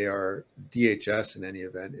that DHS in any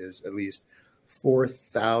event is at least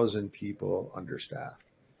 4,000 people understaffed.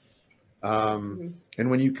 And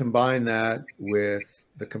when you combine that with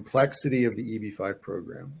the complexity of the EB-5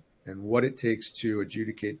 program and what it takes to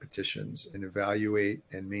adjudicate petitions and evaluate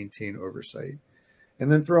and maintain oversight,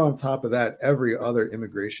 and then throw on top of that every other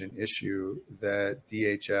immigration issue that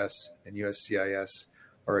DHS and USCIS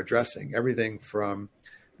are addressing, everything from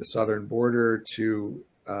the southern border to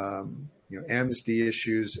amnesty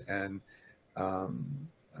issues and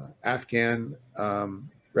Afghan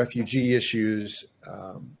refugee issues,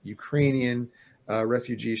 Ukrainian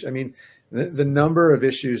refugees. I mean, the number of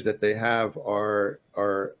issues that they have are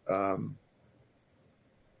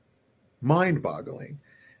mind-boggling,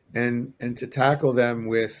 and to tackle them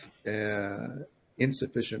with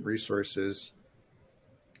insufficient resources.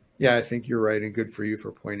 Yeah, I think you're right, and good for you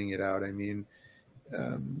for pointing it out. I mean,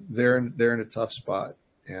 they're in a tough spot,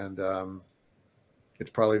 and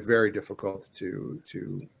it's probably very difficult to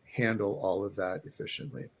handle all of that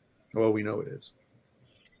efficiently. Well, we know it is.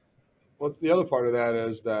 Well, the other part of that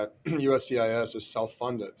is that USCIS is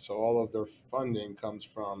self-funded, so all of their funding comes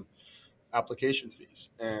from application fees,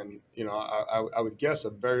 and I would guess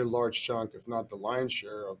a very large chunk, if not the lion's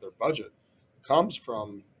share of their budget, comes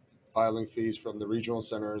from filing fees from the regional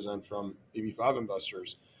centers and from EB-5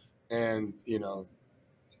 investors. And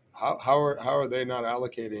how are they not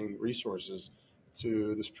allocating resources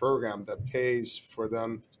to this program that pays for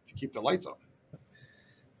them to keep the lights on?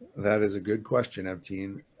 That is a good question,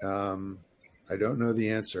 Evteen. I don't know the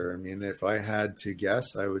answer. I mean, if I had to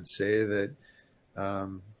guess, I would say that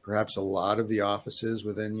perhaps a lot of the offices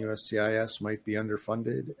within USCIS might be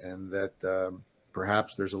underfunded, and that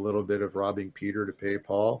perhaps there's a little bit of robbing Peter to pay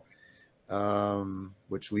Paul,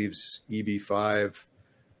 which leaves EB-5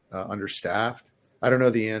 understaffed. I don't know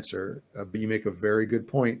the answer, but you make a very good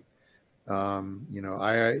point.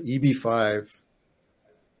 EB-5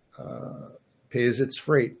 pays its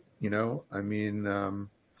freight. I mean,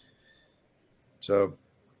 so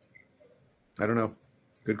I don't know.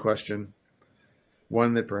 Good question.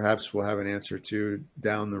 One that perhaps we'll have an answer to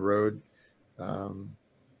down the road,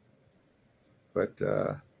 but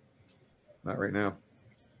not right now.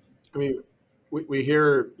 I mean, we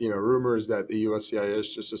hear rumors that the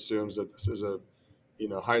USCIS just assumes that this is a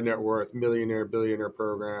high net worth millionaire billionaire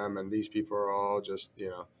program, and these people are all just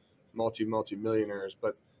multi millionaires.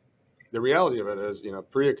 But the reality of it is,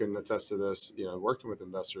 Priya can attest to this. Working with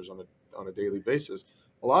investors on a daily basis,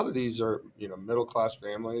 a lot of these are middle class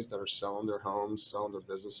families that are selling their homes, selling their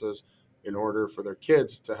businesses in order for their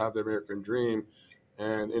kids to have the American dream,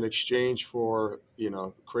 and in exchange for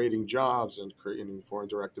creating jobs and creating foreign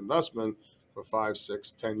direct investment for 5,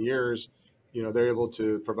 6, 10 years, they're able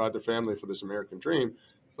to provide their family for this American dream.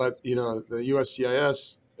 But the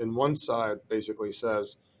USCIS in one side basically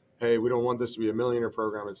says, hey, we don't want this to be a millionaire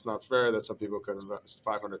program. It's not fair that some people could invest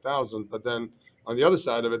 500,000. But then on the other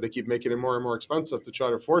side of it, they keep making it more and more expensive to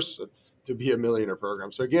try to force it to be a millionaire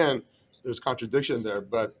program. So again, there's contradiction there.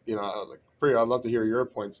 But like Priya, I'd love to hear your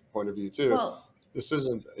point of view too. Well, This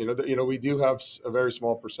isn't we do have a very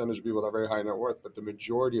small percentage of people that have very high net worth, but the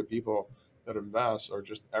majority of people that invest are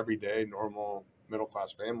just everyday normal middle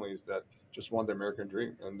class families that just want the American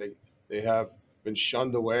dream, and they have been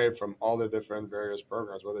shunned away from all the different various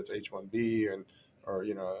programs, whether it's H-1B or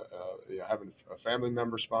having a family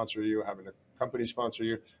member sponsor you, having a company sponsor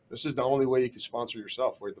you. This is the only way you can sponsor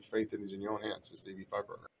yourself, where the faith is in your own hands, is the EB-5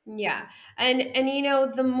 program. yeah. And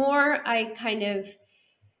the more I've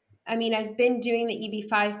been doing the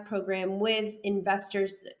EB-5 program with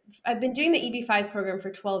investors. I've been doing the EB-5 program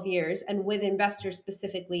for 12 years and with investors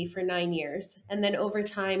specifically for 9 years. And then over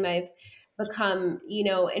time, I've become,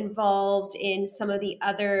 involved in some of the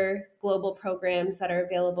other global programs that are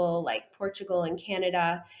available, like Portugal and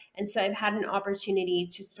Canada. And so I've had an opportunity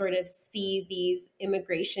to sort of see these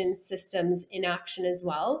immigration systems in action as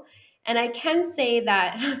well. And I can say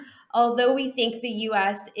that although we think the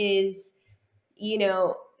US is,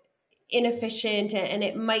 inefficient, and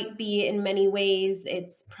it might be in many ways,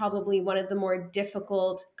 it's probably one of the more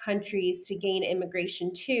difficult countries to gain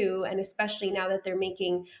immigration to, and especially now that they're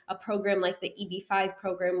making a program like the EB-5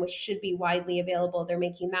 program, which should be widely available, they're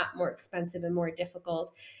making that more expensive and more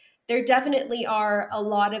difficult. There definitely are a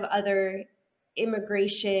lot of other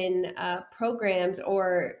immigration programs,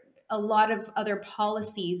 or a lot of other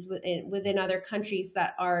policies within other countries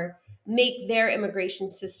that make their immigration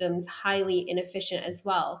systems highly inefficient as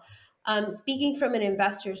well. Speaking from an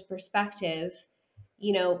investor's perspective,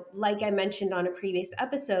 like I mentioned on a previous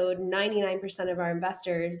episode, 99% of our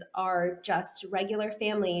investors are just regular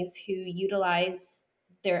families who utilize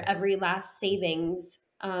their every last savings,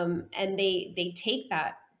 and they take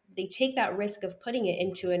that risk of putting it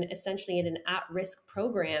into essentially an at-risk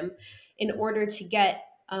program in order to get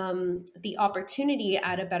the opportunity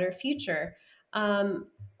at a better future.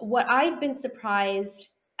 What I've been surprised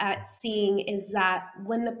at seeing is that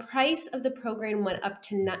when the price of the program went up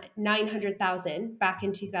to 900,000 back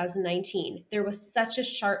in 2019, there was such a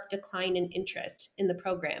sharp decline in interest in the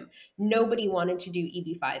program. Nobody wanted to do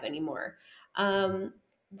EB-5 anymore.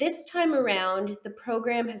 This time around, the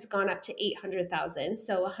program has gone up to 800,000,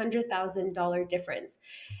 so $100,000 difference.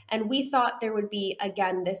 And we thought there would be,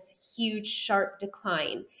 again, this huge sharp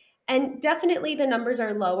decline. And definitely the numbers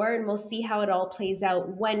are lower, and we'll see how it all plays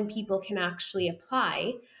out when people can actually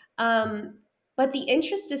apply. But but the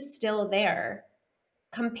interest is still there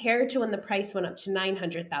compared to when the price went up to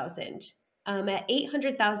 900,000. At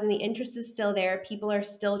 800,000, the interest is still there. People are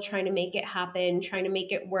still trying to make it happen, trying to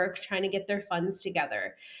make it work, trying to get their funds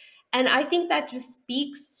together. And I think that just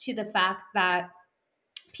speaks to the fact that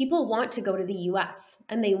people want to go to the US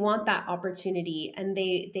and they want that opportunity and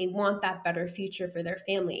they want that better future for their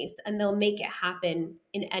families, and they'll make it happen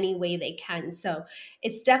in any way they can. So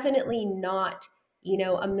it's definitely not,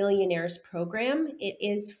 a millionaire's program. It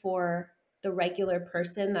is for the regular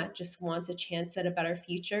person that just wants a chance at a better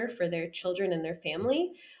future for their children and their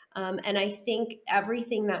family. And I think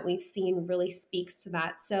everything that we've seen really speaks to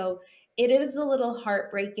that. So it is a little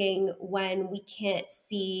heartbreaking when we can't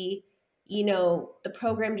see the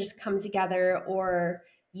program just come together, or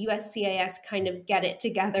USCIS kind of get it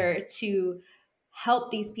together to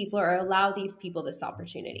help these people or allow these people this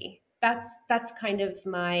opportunity. That's kind of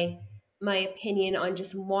my opinion on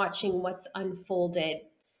just watching what's unfolded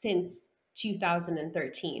since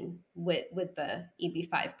 2013 with the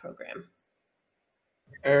EB-5 program.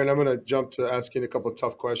 Aaron, I'm going to jump to asking a couple of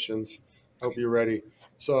tough questions. Hope you're ready.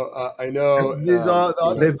 So I know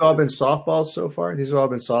they've all been softballs so far. These have all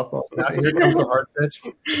been softballs. Now here comes the hard pitch.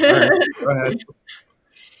 All right, go ahead.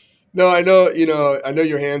 No, I know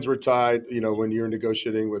your hands were tied, when you're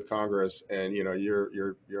negotiating with Congress, and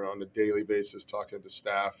you're on a daily basis talking to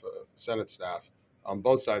staff, Senate staff on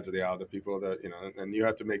both sides of the aisle, the people that, and you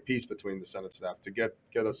have to make peace between the Senate staff to get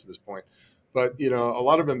us to this point. But, a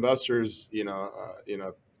lot of investors,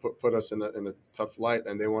 put us in a tough light,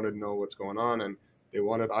 and they wanted to know what's going on, and they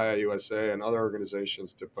wanted IIUSA and other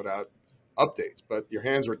organizations to put out updates. But your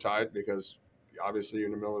hands were tied because obviously you're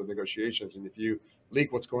in the middle of negotiations, and if you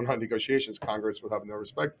leak what's going on in negotiations, Congress will have no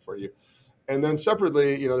respect for you. And then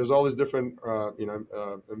separately, there's all these different,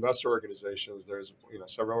 investor organizations. There's,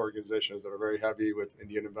 several organizations that are very heavy with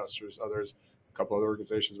Indian investors. Others, a couple other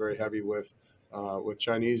organizations very heavy with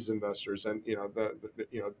Chinese investors. And,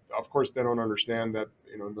 of course, they don't understand that,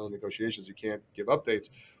 in the middle of negotiations, you can't give updates.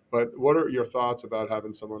 But what are your thoughts about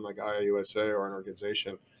having someone like IIUSA or an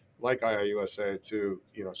organization like IIUSA to,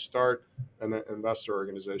 start an investor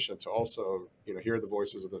organization to also, hear the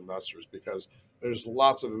voices of the investors? Because there's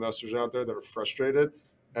lots of investors out there that are frustrated,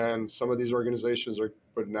 and some of these organizations are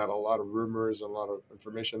putting out a lot of rumors and a lot of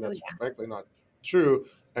information that's frankly not true.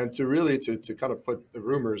 And to really to kind of put the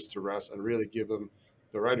rumors to rest and really give them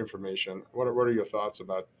the right information. What are your thoughts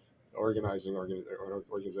about organizing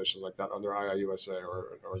organizations like that under IIUSA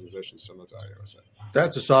or organizations similar to IIUSA?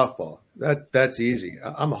 That's a softball. That's easy.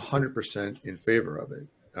 I'm 100% in favor of it.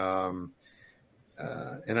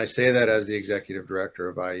 And I say that as the executive director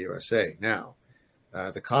of IIUSA. Now,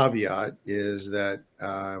 the caveat is that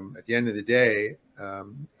at the end of the day,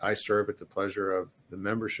 I serve at the pleasure of the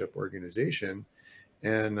membership organization.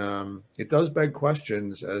 And it does beg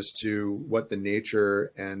questions as to what the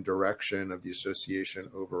nature and direction of the association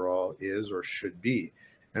overall is or should be.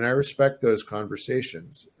 And I respect those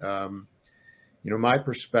conversations. My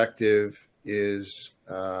perspective is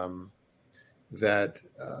that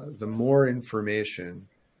the more information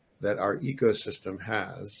that our ecosystem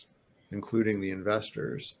has, including the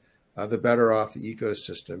investors, the better off the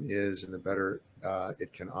ecosystem is and the better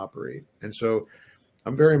it can operate. And so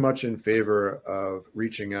I'm very much in favor of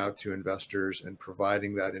reaching out to investors and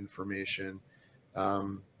providing that information.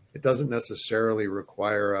 It doesn't necessarily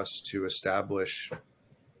require us to establish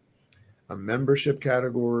a membership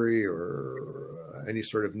category or any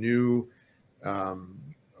sort of new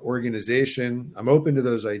organization. I'm open to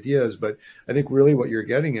those ideas, but I think really what you're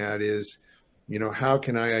getting at is, how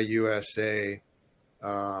can IIUSA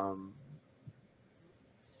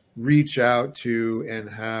reach out to and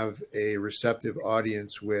have a receptive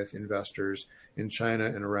audience with investors in China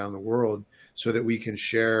and around the world so that we can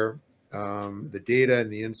share the data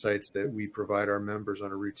and the insights that we provide our members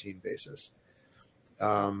on a routine basis.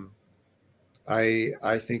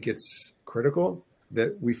 I think it's critical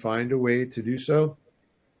that we find a way to do so.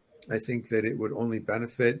 I think that it would only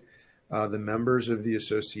benefit the members of the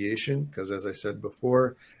association because, as I said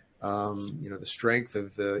before, the strength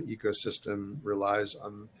of the ecosystem relies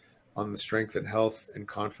on the strength and health and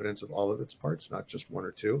confidence of all of its parts, not just one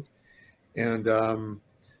or two. And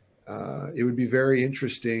it would be very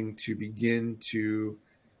interesting to begin to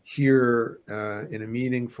hear in a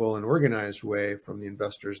meaningful and organized way from the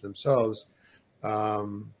investors themselves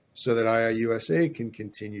so that IIUSA can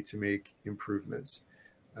continue to make improvements.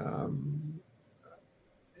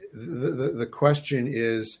 The question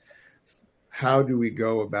is, how do we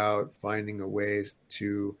go about finding a way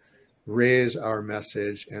to raise our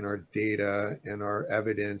message and our data and our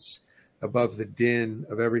evidence above the din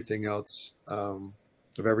of everything else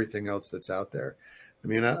of everything else that's out there. I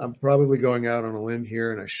mean, I'm probably going out on a limb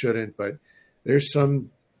here, and I shouldn't, but there's some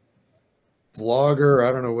blogger,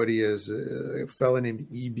 I don't know what he is, a fellow named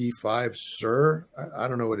EB-5 Sir. I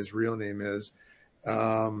don't know what his real name is.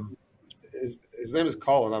 His name is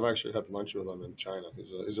Colin. I've actually had lunch with him in China.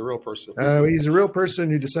 He's a real person. He's a real person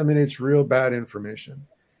who disseminates real bad information.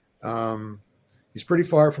 He's pretty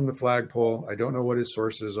far from the flagpole. I don't know what his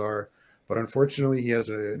sources are, but unfortunately, he has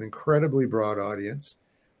an incredibly broad audience,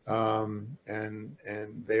 and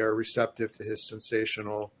they are receptive to his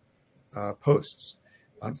sensational posts.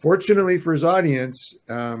 Unfortunately for his audience,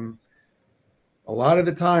 a lot of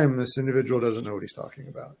the time, this individual doesn't know what he's talking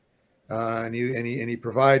about. And he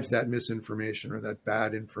provides that misinformation or that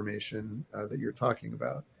bad information that you're talking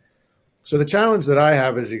about. So the challenge that I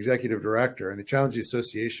have as executive director, and the challenge the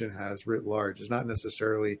association has writ large, is not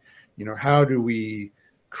necessarily, how do we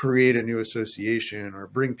create a new association or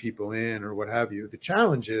bring people in or what have you. The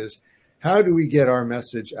challenge is, how do we get our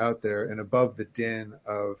message out there and above the din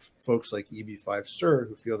of folks like EB-5 Sir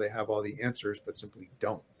who feel they have all the answers but simply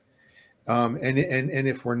don't? And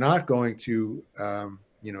if we're not going to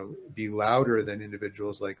be louder than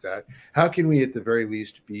individuals like that, how can we at the very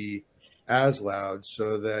least be as loud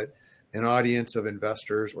so that an audience of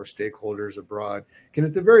investors or stakeholders abroad can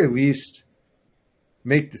at the very least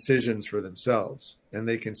make decisions for themselves, and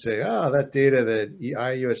they can say, that data that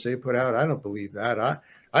IUSA put out, I don't believe that.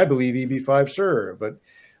 I believe EB-5 Sir, but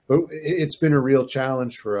it's been a real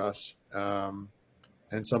challenge for us,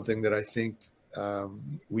 and something that I think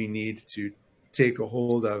we need to take a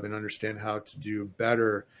hold of and understand how to do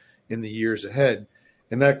better in the years ahead.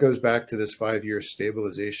 And that goes back to this 5-year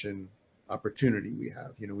stabilization opportunity we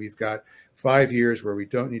have. We've got 5 years where we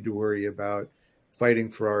don't need to worry about fighting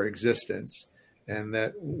for our existence. And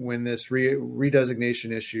that when this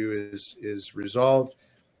redesignation issue is resolved,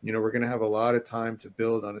 we're going to have a lot of time to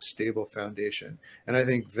build on a stable foundation. And I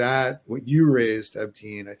think that what you raised,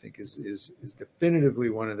 Abtine, I think is definitively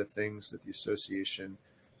one of the things that the association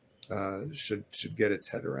should get its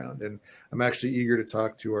head around. And I'm actually eager to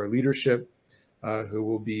talk to our leadership, who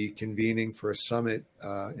will be convening for a summit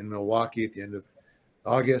in Milwaukee at the end of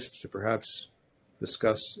August to perhaps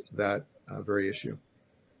discuss that very issue.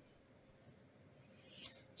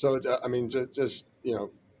 So, just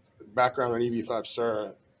background on EB-5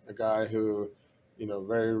 Sir, a guy who,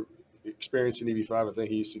 very experienced in EB-5. I think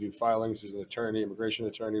he used to do filings. He's an attorney, immigration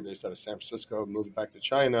attorney based out of San Francisco, moved back to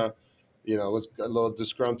China, was a little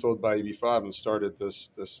disgruntled by EB-5 and started this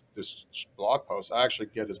blog post. I actually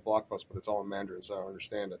get his blog post, but it's all in Mandarin, so I don't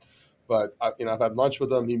understand it. But, I've had lunch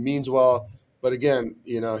with him. He means well. But again,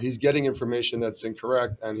 he's getting information that's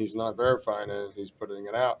incorrect, and he's not verifying it, and he's putting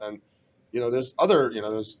it out. And, there's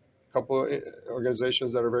there's a couple of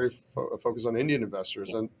organizations that are very focused on Indian investors,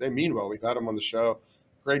 and they mean well. We've had them on the show,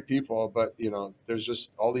 great people, but there's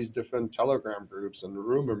just all these different Telegram groups and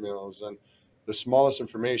rumor mills, and the smallest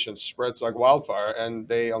information spreads like wildfire, and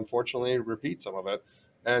they unfortunately repeat some of it.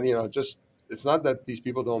 And it's not that these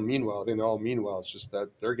people don't mean well. I think they all mean well. It's just that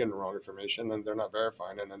they're getting the wrong information and they're not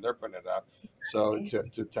verifying it, and they're putting it out. So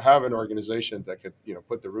to have an organization that could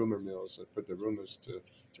put the rumor mills and put the rumors to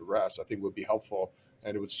rest, I think would be helpful,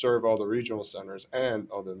 and it would serve all the regional centers and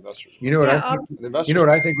all the investors. You know what I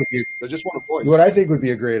think would be? They just want a voice. What I think would be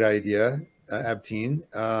a great idea, Abtine,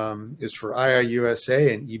 is for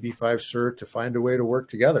IIUSA and EB-5 Sir to find a way to work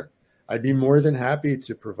together. I'd be more than happy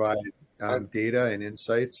to provide data and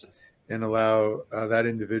insights and allow that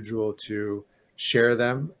individual to share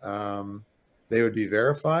them. They would be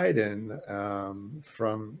verified and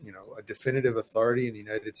from a definitive authority in the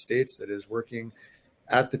United States that is working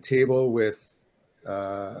at the table with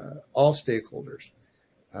all stakeholders.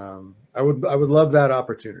 I would love that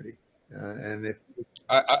opportunity, and if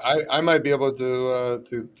I might be able to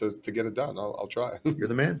get it done, I'll try. You're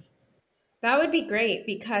the man. That would be great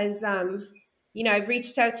because, I've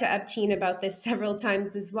reached out to Abtine about this several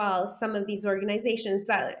times as well. Some of these organizations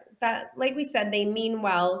that, like we said, they mean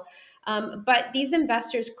well, but these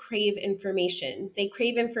investors crave information. They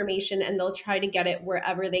crave information and they'll try to get it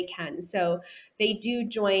wherever they can. So they do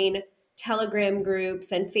join Telegram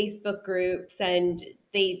groups and Facebook groups, and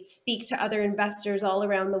they speak to other investors all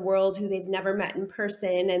around the world who they've never met in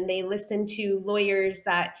person, and they listen to lawyers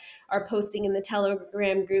that are posting in the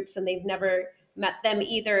Telegram groups and they've never met them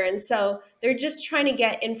either. And so they're just trying to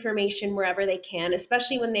get information wherever they can,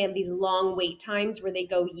 especially when they have these long wait times where they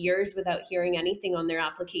go years without hearing anything on their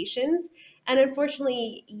applications. And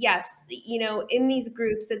unfortunately, yes, in these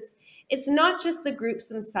groups, it's not just the groups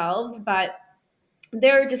themselves, but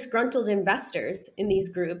there are disgruntled investors in these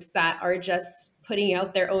groups that are just putting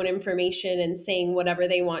out their own information and saying whatever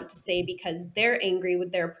they want to say because they're angry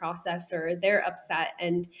with their process or they're upset.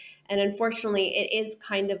 And unfortunately, it is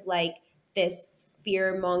kind of like this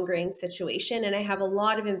fear mongering situation. And I have a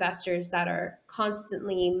lot of investors that are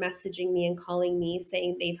constantly messaging me and calling me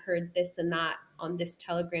saying they've heard this and that on this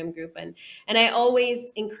Telegram group. And I always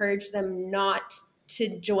encourage them not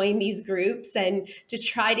to join these groups and to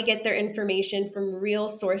try to get their information from real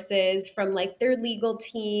sources, from like their legal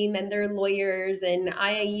team and their lawyers and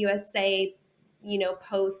IAUSA,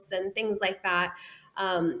 posts and things like that.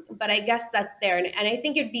 But I guess that's there. And I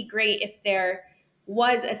think it'd be great if there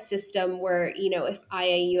was a system where, if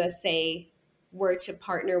IAUSA were to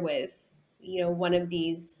partner with, one of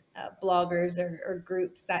these bloggers or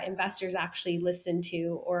groups that investors actually listen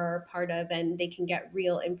to or are part of, and they can get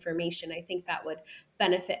real information. I think that would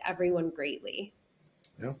benefit everyone greatly.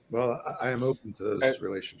 Yeah, well, I am open to those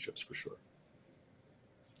relationships for sure.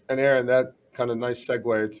 And Aaron, that kind of nice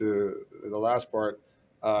segue to the last part.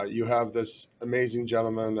 You have this amazing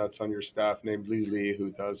gentleman that's on your staff named Lee,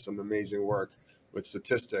 who does some amazing work with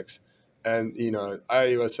statistics. And,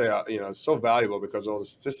 IUSA, is so valuable because of all the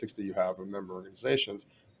statistics that you have from member organizations.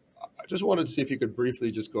 I just wanted to see if you could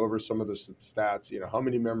briefly just go over some of the stats. How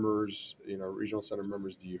many members, regional center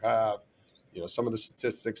members do you have? Some of the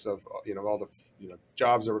statistics of, all the,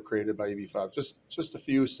 jobs that were created by EB-5. Just a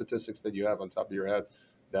few statistics that you have on top of your head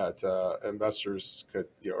that investors could,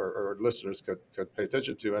 or listeners could pay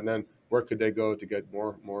attention to, and then where could they go to get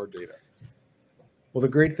more data? Well, the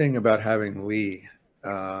great thing about having Lee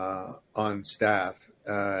on staff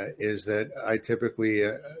is that I typically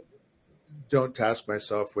don't task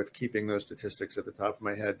myself with keeping those statistics at the top of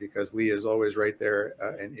my head because Lee is always right there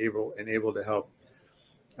and able to help.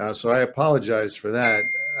 So I apologize for that.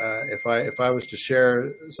 If I was to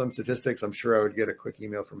share some statistics, I'm sure I would get a quick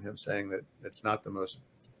email from him saying that it's not the most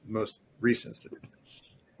recent statistics.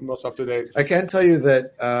 Most up to date. I can tell you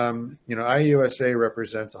that IUSA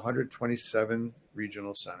represents 127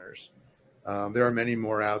 regional centers. There are many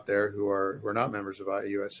more out there who are not members of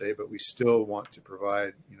IUSA, but we still want to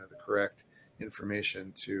provide the correct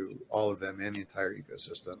information to all of them and the entire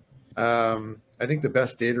ecosystem. I think the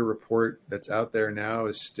best data report that's out there now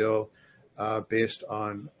is still based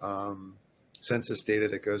on census data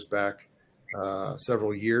that goes back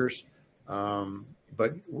several years,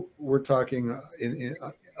 but we're talking in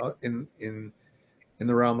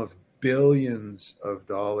the realm of billions of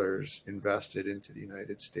dollars invested into the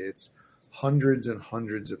United States, hundreds and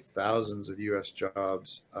hundreds of thousands of U.S.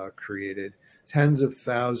 jobs created, tens of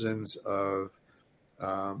thousands of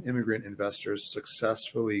immigrant investors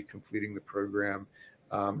successfully completing the program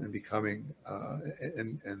and becoming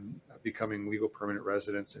legal permanent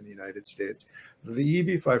residents in the United States. The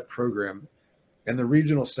EB-5 program and the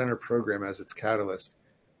regional center program as its catalyst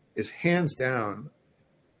is hands down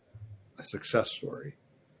a success story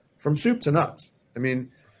from soup to nuts. I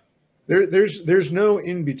mean, there's no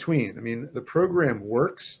in between. I mean, the program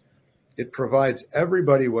works. It provides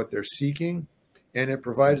everybody what they're seeking, and it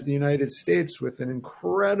provides the United States with an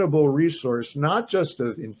incredible resource, not just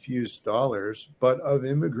of infused dollars, but of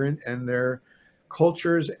immigrant and their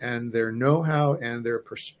cultures and their know-how and their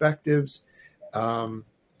perspectives.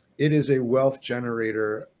 It is a wealth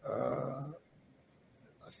generator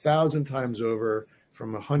 1,000 times over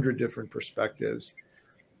from 100 different perspectives.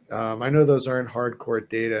 I know those aren't hardcore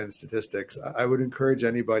data and statistics. I would encourage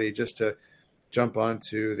anybody just to jump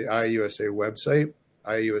onto the IUSA website,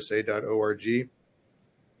 iusa.org.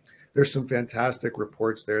 There's some fantastic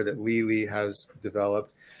reports there that Lee has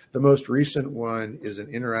developed. The most recent one is an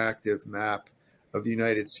interactive map of the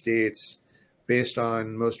United States based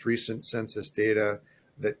on most recent census data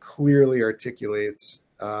that clearly articulates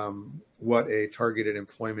what a targeted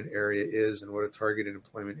employment area is and what a targeted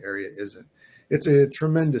employment area isn't. It's a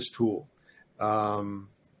tremendous tool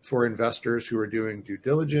for investors who are doing due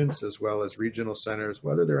diligence, as well as regional centers,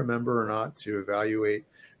 whether they're a member or not, to evaluate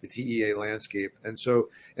the TEA landscape. And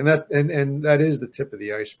that is the tip of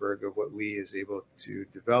the iceberg of what Lee is able to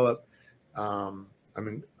develop. I'm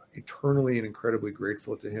eternally and incredibly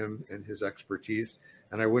grateful to him and his expertise.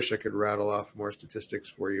 And I wish I could rattle off more statistics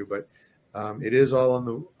for you, but it is all on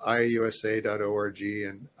the iusa.org.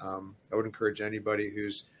 And I would encourage anybody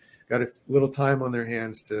who's got a little time on their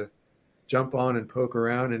hands to jump on and poke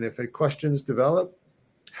around. And if questions develop,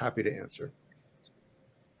 happy to answer.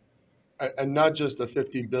 And not just the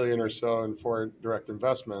 50 billion or so in foreign direct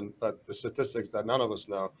investment, but the statistics that none of us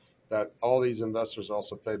know, that all these investors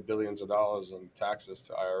also pay billions of dollars in taxes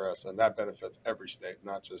to IRS, and that benefits every state,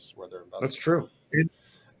 not just where they're investing. That's true.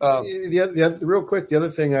 Real quick, the other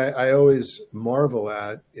thing I always marvel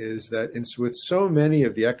at is that with so many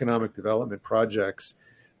of the economic development projects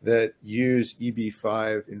that use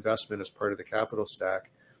EB-5 investment as part of the capital stack,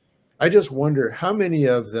 I just wonder how many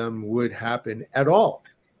of them would happen at all,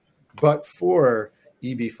 but for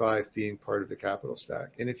EB-5 being part of the capital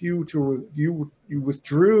stack. And if you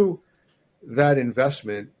withdrew that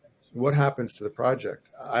investment, what happens to the project?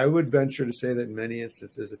 I would venture to say that in many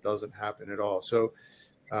instances it doesn't happen at all. So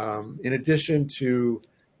in addition to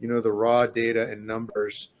the raw data and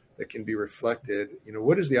numbers that can be reflected,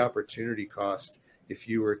 what is the opportunity cost if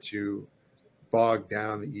you were to bog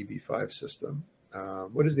down the EB-5 system?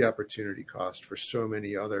 What is the opportunity cost for so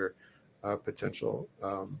many other potential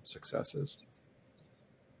successes?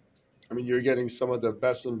 I mean, you're getting some of the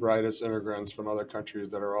best and brightest immigrants from other countries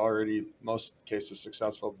that are already, most cases,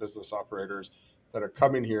 successful business operators that are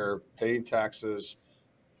coming here, paying taxes,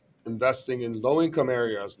 investing in low-income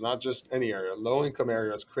areas, not just any area, low-income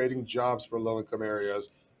areas, creating jobs for low-income areas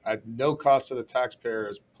at no cost to the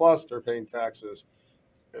taxpayers, plus they're paying taxes.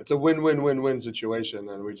 It's a win-win-win-win situation,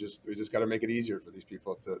 and we just got to make it easier for these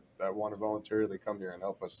people that want to voluntarily come here and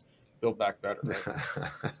help us build back better. Right?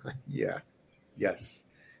 Yeah. Yes.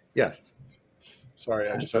 Sorry,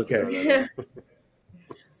 I just had to throw that in.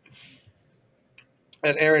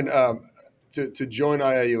 And Aaron, to join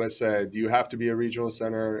IIUSA, do you have to be a regional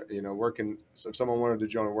center? Working. So if someone wanted to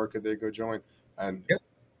join, where could they go join? And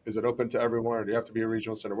is it open to everyone, or do you have to be a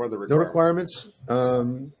regional center? What are the requirements? No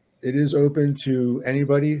requirements. It is open to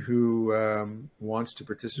anybody who wants to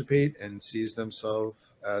participate and sees themselves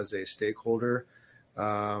as a stakeholder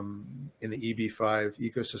in the EB-5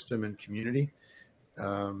 ecosystem and community.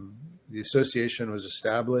 The association was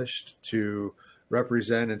established to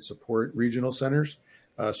represent and support regional centers.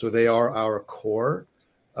 So they are our core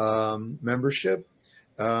membership.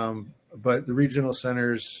 But the regional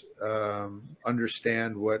centers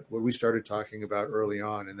understand what we started talking about early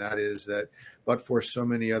on, and that is that, but for so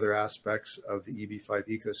many other aspects of the EB-5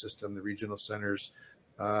 ecosystem, the regional centers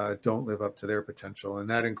don't live up to their potential. And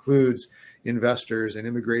that includes investors and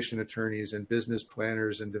immigration attorneys and business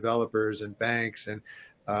planners and developers and banks and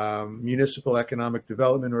municipal economic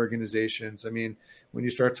development organizations. I mean, when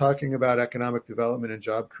you start talking about economic development and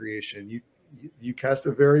job creation, you cast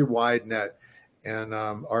a very wide net, and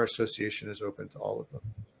our association is open to all of them.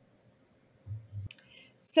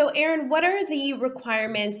 So, Aaron, what are the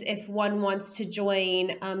requirements if one wants to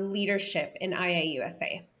join leadership in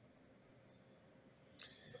IIUSA?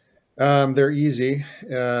 They're easy.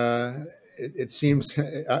 It seems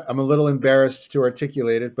I'm a little embarrassed to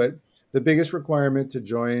articulate it, but the biggest requirement to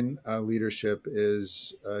join leadership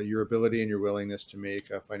is your ability and your willingness to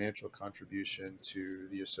make a financial contribution to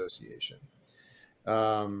the association.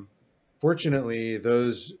 Fortunately,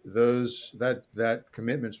 that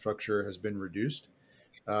commitment structure has been reduced.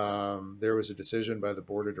 There was a decision by the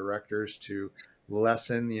board of directors to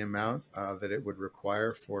lessen the amount that it would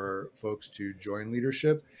require for folks to join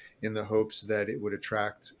leadership, in the hopes that it would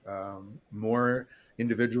attract more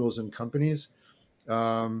individuals and companies.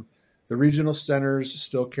 The regional centers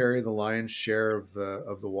still carry the lion's share of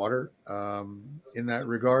the water in that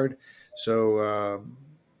regard. So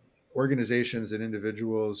organizations and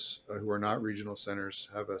individuals who are not regional centers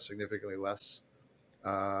have a significantly less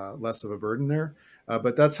of a burden there.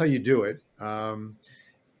 But that's how you do it.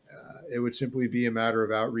 It would simply be a matter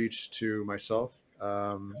of outreach to myself,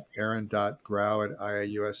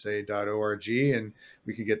 aaron.grau@iiusa.org, and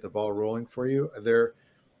we could get the ball rolling for you.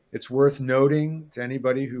 It's worth noting to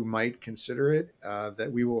anybody who might consider it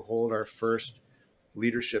that we will hold our first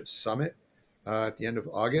leadership summit at the end of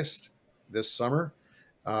August this summer.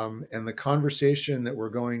 And the conversation that we're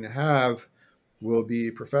going to have will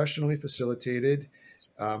be professionally facilitated,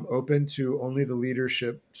 open to only the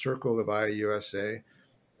leadership circle of IIUSA,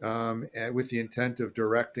 and with the intent of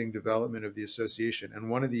directing development of the association. And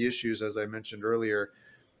one of the issues, as I mentioned earlier,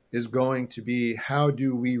 is going to be, how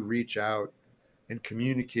do we reach out and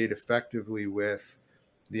communicate effectively with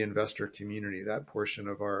the investor community, that portion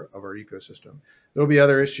of our ecosystem. There'll be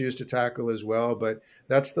other issues to tackle as well, but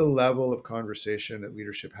that's the level of conversation that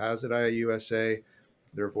leadership has at IIUSA.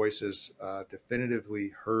 Their voices definitively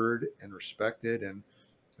heard and respected, and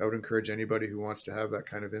I would encourage anybody who wants to have that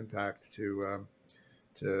kind of impact to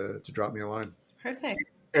drop me a line. Perfect.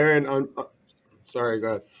 Aaron, sorry, go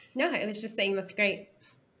ahead. No, I was just saying that's great.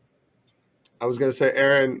 I was going to say,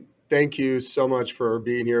 Aaron, thank you so much for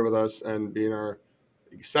being here with us and being our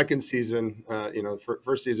second season.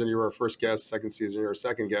 First season you were our first guest, second season you were our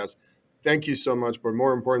second guest. Thank you so much, but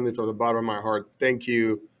more importantly, from the bottom of my heart, thank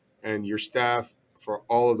you and your staff for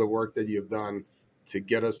all of the work that you've done to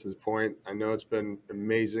get us to this point. I know it's been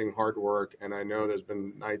amazing hard work, and I know there's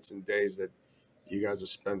been nights and days that you guys have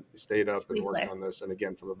stayed up and worked on this. And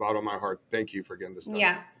again, from the bottom of my heart, thank you for getting this done.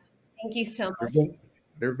 Yeah. Thank you so much.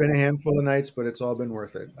 There have been a handful of nights, but it's all been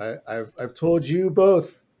worth it. I've told you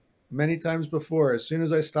both many times before, as soon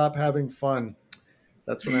as I stop having fun,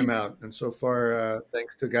 that's when I'm out. And so far,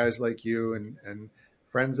 thanks to guys like you and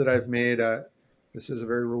friends that I've made, this is a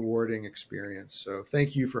very rewarding experience. So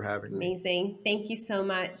thank you for having me. Amazing. Thank you so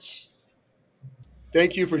much.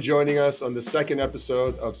 Thank you for joining us on the second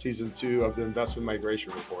episode of Season 2 of the Investment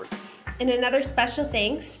Migration Report. And another special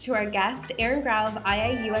thanks to our guest, Aaron Grau of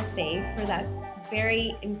IIUSA, for that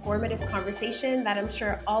very informative conversation that I'm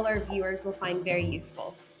sure all our viewers will find very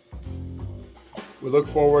useful. We look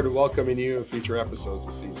forward to welcoming you in future episodes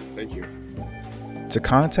this season. Thank you. To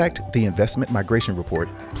contact the Investment Migration Report,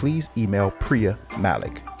 please email Priya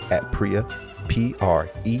Malik at Priya, Preeya,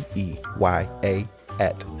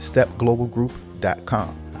 at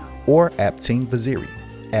stepglobalgroup.com or Aptin Vaziri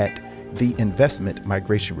at the Investment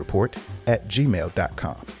Migration Report at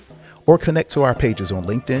gmail.com or connect to our pages on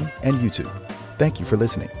LinkedIn and YouTube. Thank you for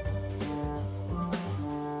listening.